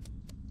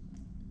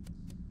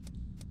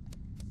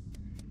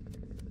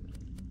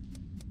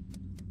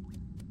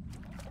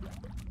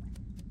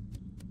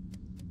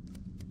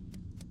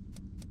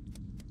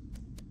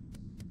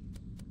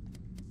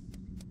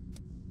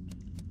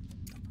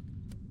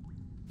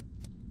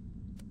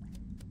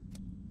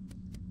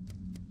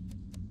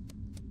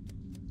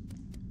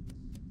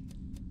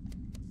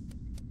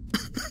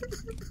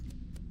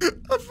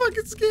 I'm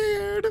fucking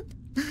scared.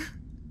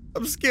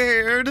 I'm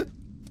scared.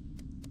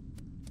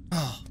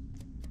 Oh.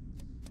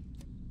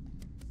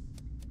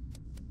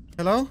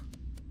 Hello?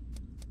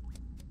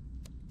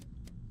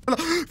 Hello?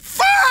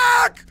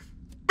 Fuck!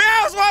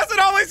 Mouse, why is it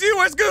always you?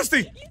 Where's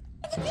Goosey?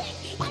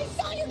 I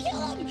saw you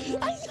kill him.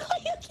 I saw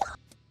you kill him.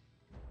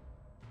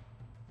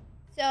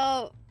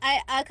 So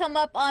I come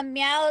up on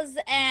Meow's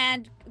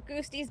and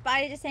Goosey's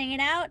body just hanging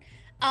out.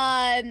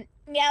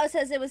 Meow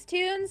says it was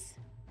Toons.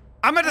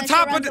 I'm at the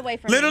top of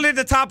literally at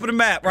the top of the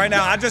map right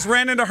now. I just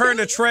ran into her in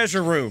the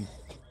treasure room.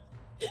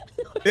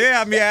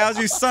 Yeah, Meows,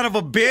 you son of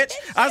a bitch.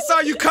 I saw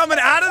you coming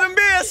out of the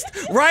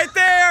mist right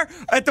there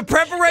at the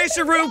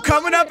preparation room,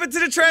 coming up into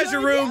the treasure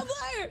room.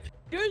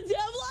 You're a damn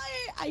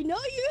liar. I know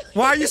you.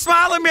 Why are you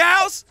smiling,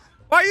 Meows?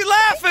 Why are you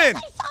laughing?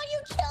 I saw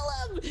you kill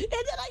him, and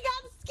then I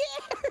got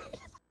scared.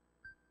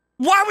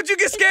 Why would you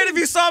get scared if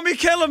you saw me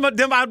kill him?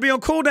 Then I'd be on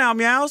cooldown,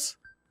 Meows.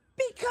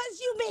 Because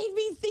you made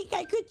me think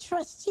I could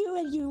trust you,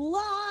 and you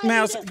lied.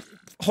 Meows,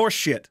 horse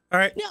shit. All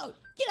right. No,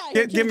 get out of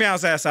here. Get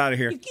Meow's ass out of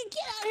here. You can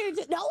get out of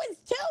here. No, it's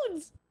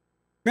Toons.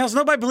 Meows,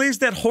 nobody believes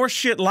that horse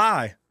shit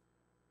lie.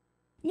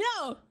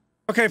 No.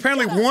 Okay,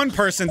 apparently one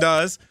person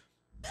does.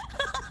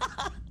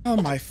 Oh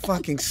my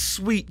fucking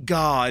sweet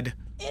God.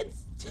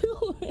 It's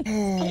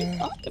Toons.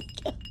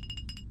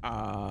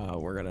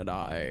 We're gonna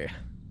die.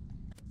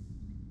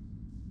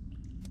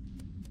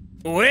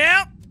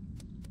 Well.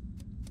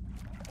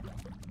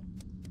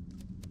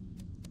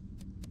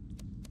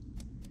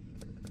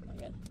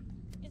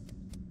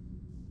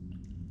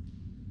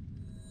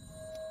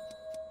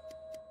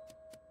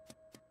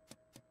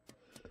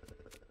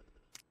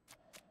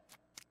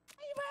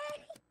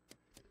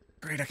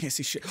 Great, I can't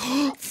see shit.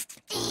 Don't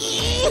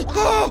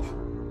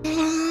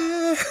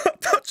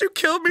you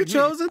kill me,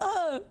 Chosen?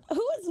 Who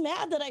was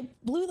mad that I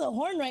blew the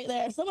horn right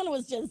there? Someone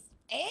was just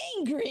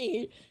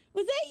angry.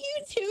 Was that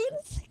you,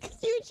 Toons?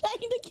 Because you were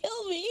trying to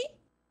kill me?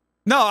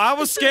 No, I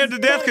was scared to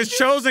death because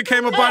Chosen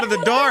came up out of the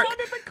dark.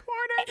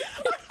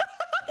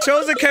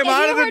 Chosen came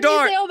out of the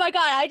dark. Say, oh my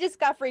God, I just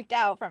got freaked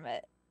out from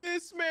it.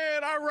 This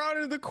man, I run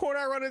into the corner,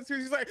 I run into,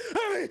 he's like,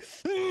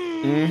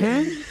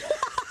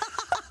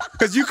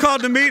 Because you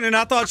called the meeting and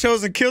I thought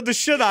Chosen killed the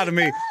shit out of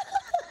me.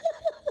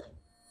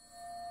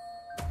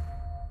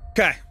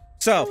 Okay,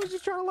 so,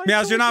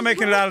 Meows, you're not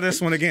making it out of this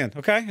one again,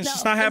 okay? It's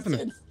just not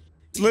happening.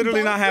 It's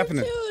literally not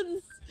happening.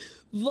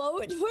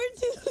 Vote for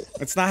Toons.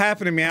 It's not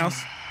happening, Meows.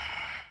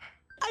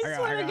 I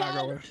swear to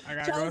God. I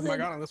gotta go with my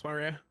God on this one,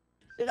 Rhea.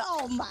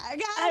 Oh my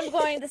God. I'm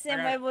going the same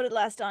way I voted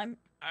last time.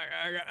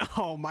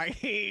 Oh my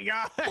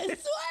God. I swear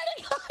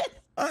to God.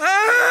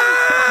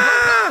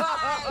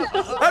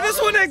 I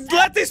just want to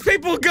let these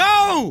people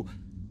go.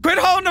 Quit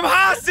holding them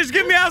hostage.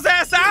 Get Meow's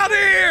ass out of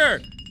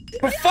here.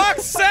 For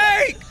fuck's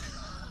sake.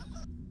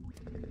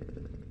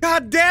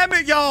 God damn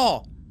it,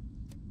 y'all.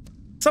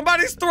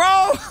 Somebody's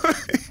throw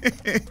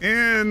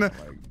in.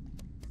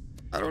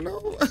 I don't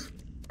know.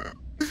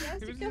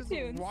 He was just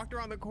walked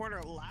around the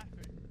corner laughing.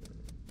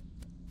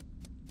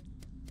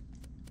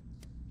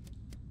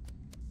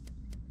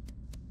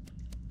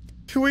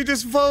 Can we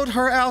just vote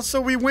her out so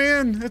we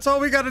win? That's all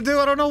we gotta do.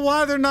 I don't know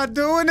why they're not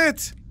doing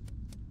it.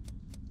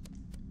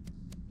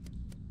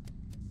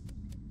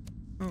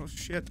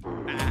 shit.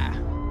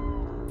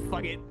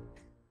 Fuck it.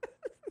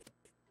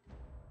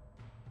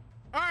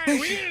 All right,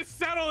 we need to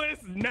settle this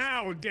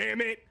now,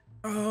 damn it.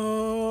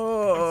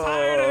 Oh. I'm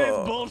tired of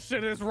this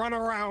bullshit, this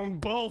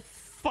runaround bull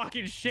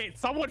fucking shit.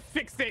 Someone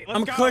fix it. Let's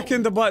I'm go.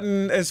 clicking the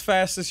button as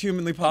fast as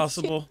humanly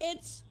possible.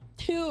 It's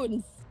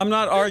Toons. I'm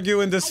not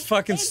arguing this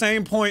fucking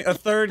same point a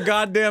third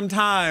goddamn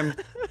time.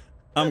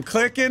 I'm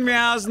clicking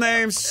Meow's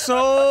name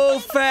so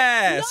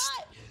fast.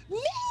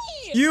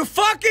 You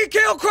fucking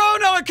killed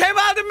Chrono and came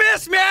out to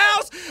miss,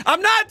 Meows! I'm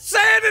not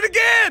saying it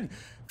again!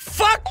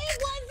 Fuck!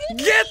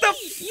 Get the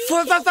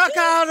fuck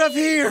out of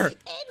here! In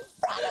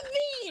front of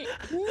me!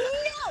 No!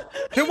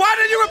 Then why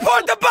did you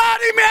report the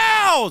body,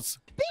 Meows?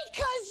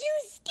 Because you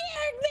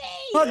scared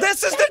me! Oh,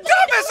 this is the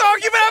dumbest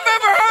argument I've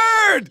ever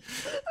heard!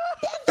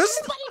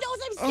 Everybody knows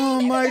I'm scared.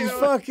 Oh my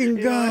fucking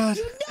god.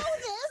 You know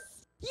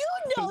this! You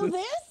know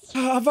this!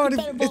 I've already.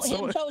 You better vote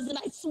him chosen.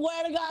 I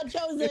swear to God,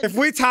 chosen. If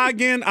we tie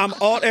again, I'm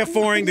alt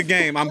F4ing the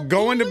game. I'm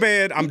going to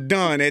bed. I'm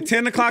done. At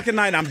 10 o'clock at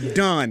night, I'm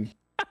done.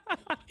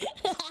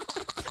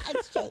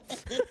 It's chosen.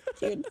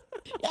 Dude,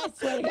 I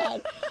swear to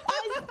God.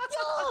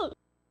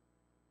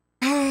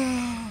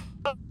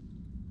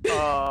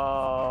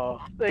 Oh,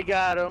 they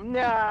got him.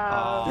 No.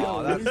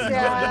 Oh, that's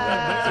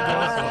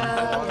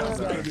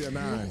gotta be a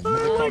 9.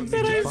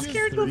 I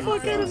scared the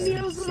fuck out of me.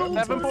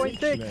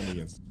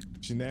 7.6.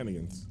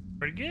 Shenanigans.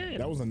 Pretty good.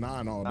 That was a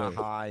 9 all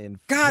day.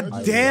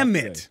 God damn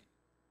it.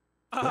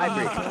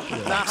 Hybrid.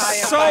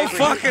 So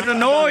fucking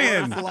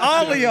annoying.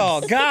 All of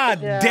y'all. God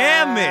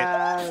damn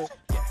it.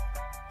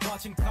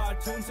 Watching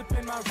cartoons up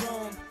in my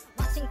room.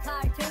 Watching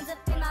cartoons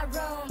up in my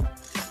room.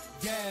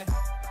 Yeah.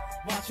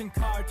 Watching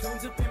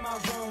cartoons up in my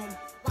room.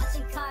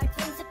 Watching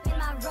cartoons up in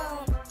my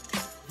room.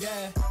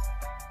 Yeah.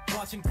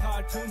 Watching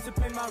cartoons up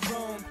in my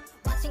room.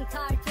 Watching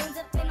cartoons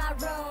up in my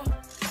room.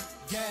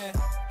 Yeah.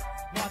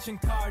 Watching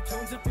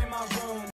cartoons up in my room.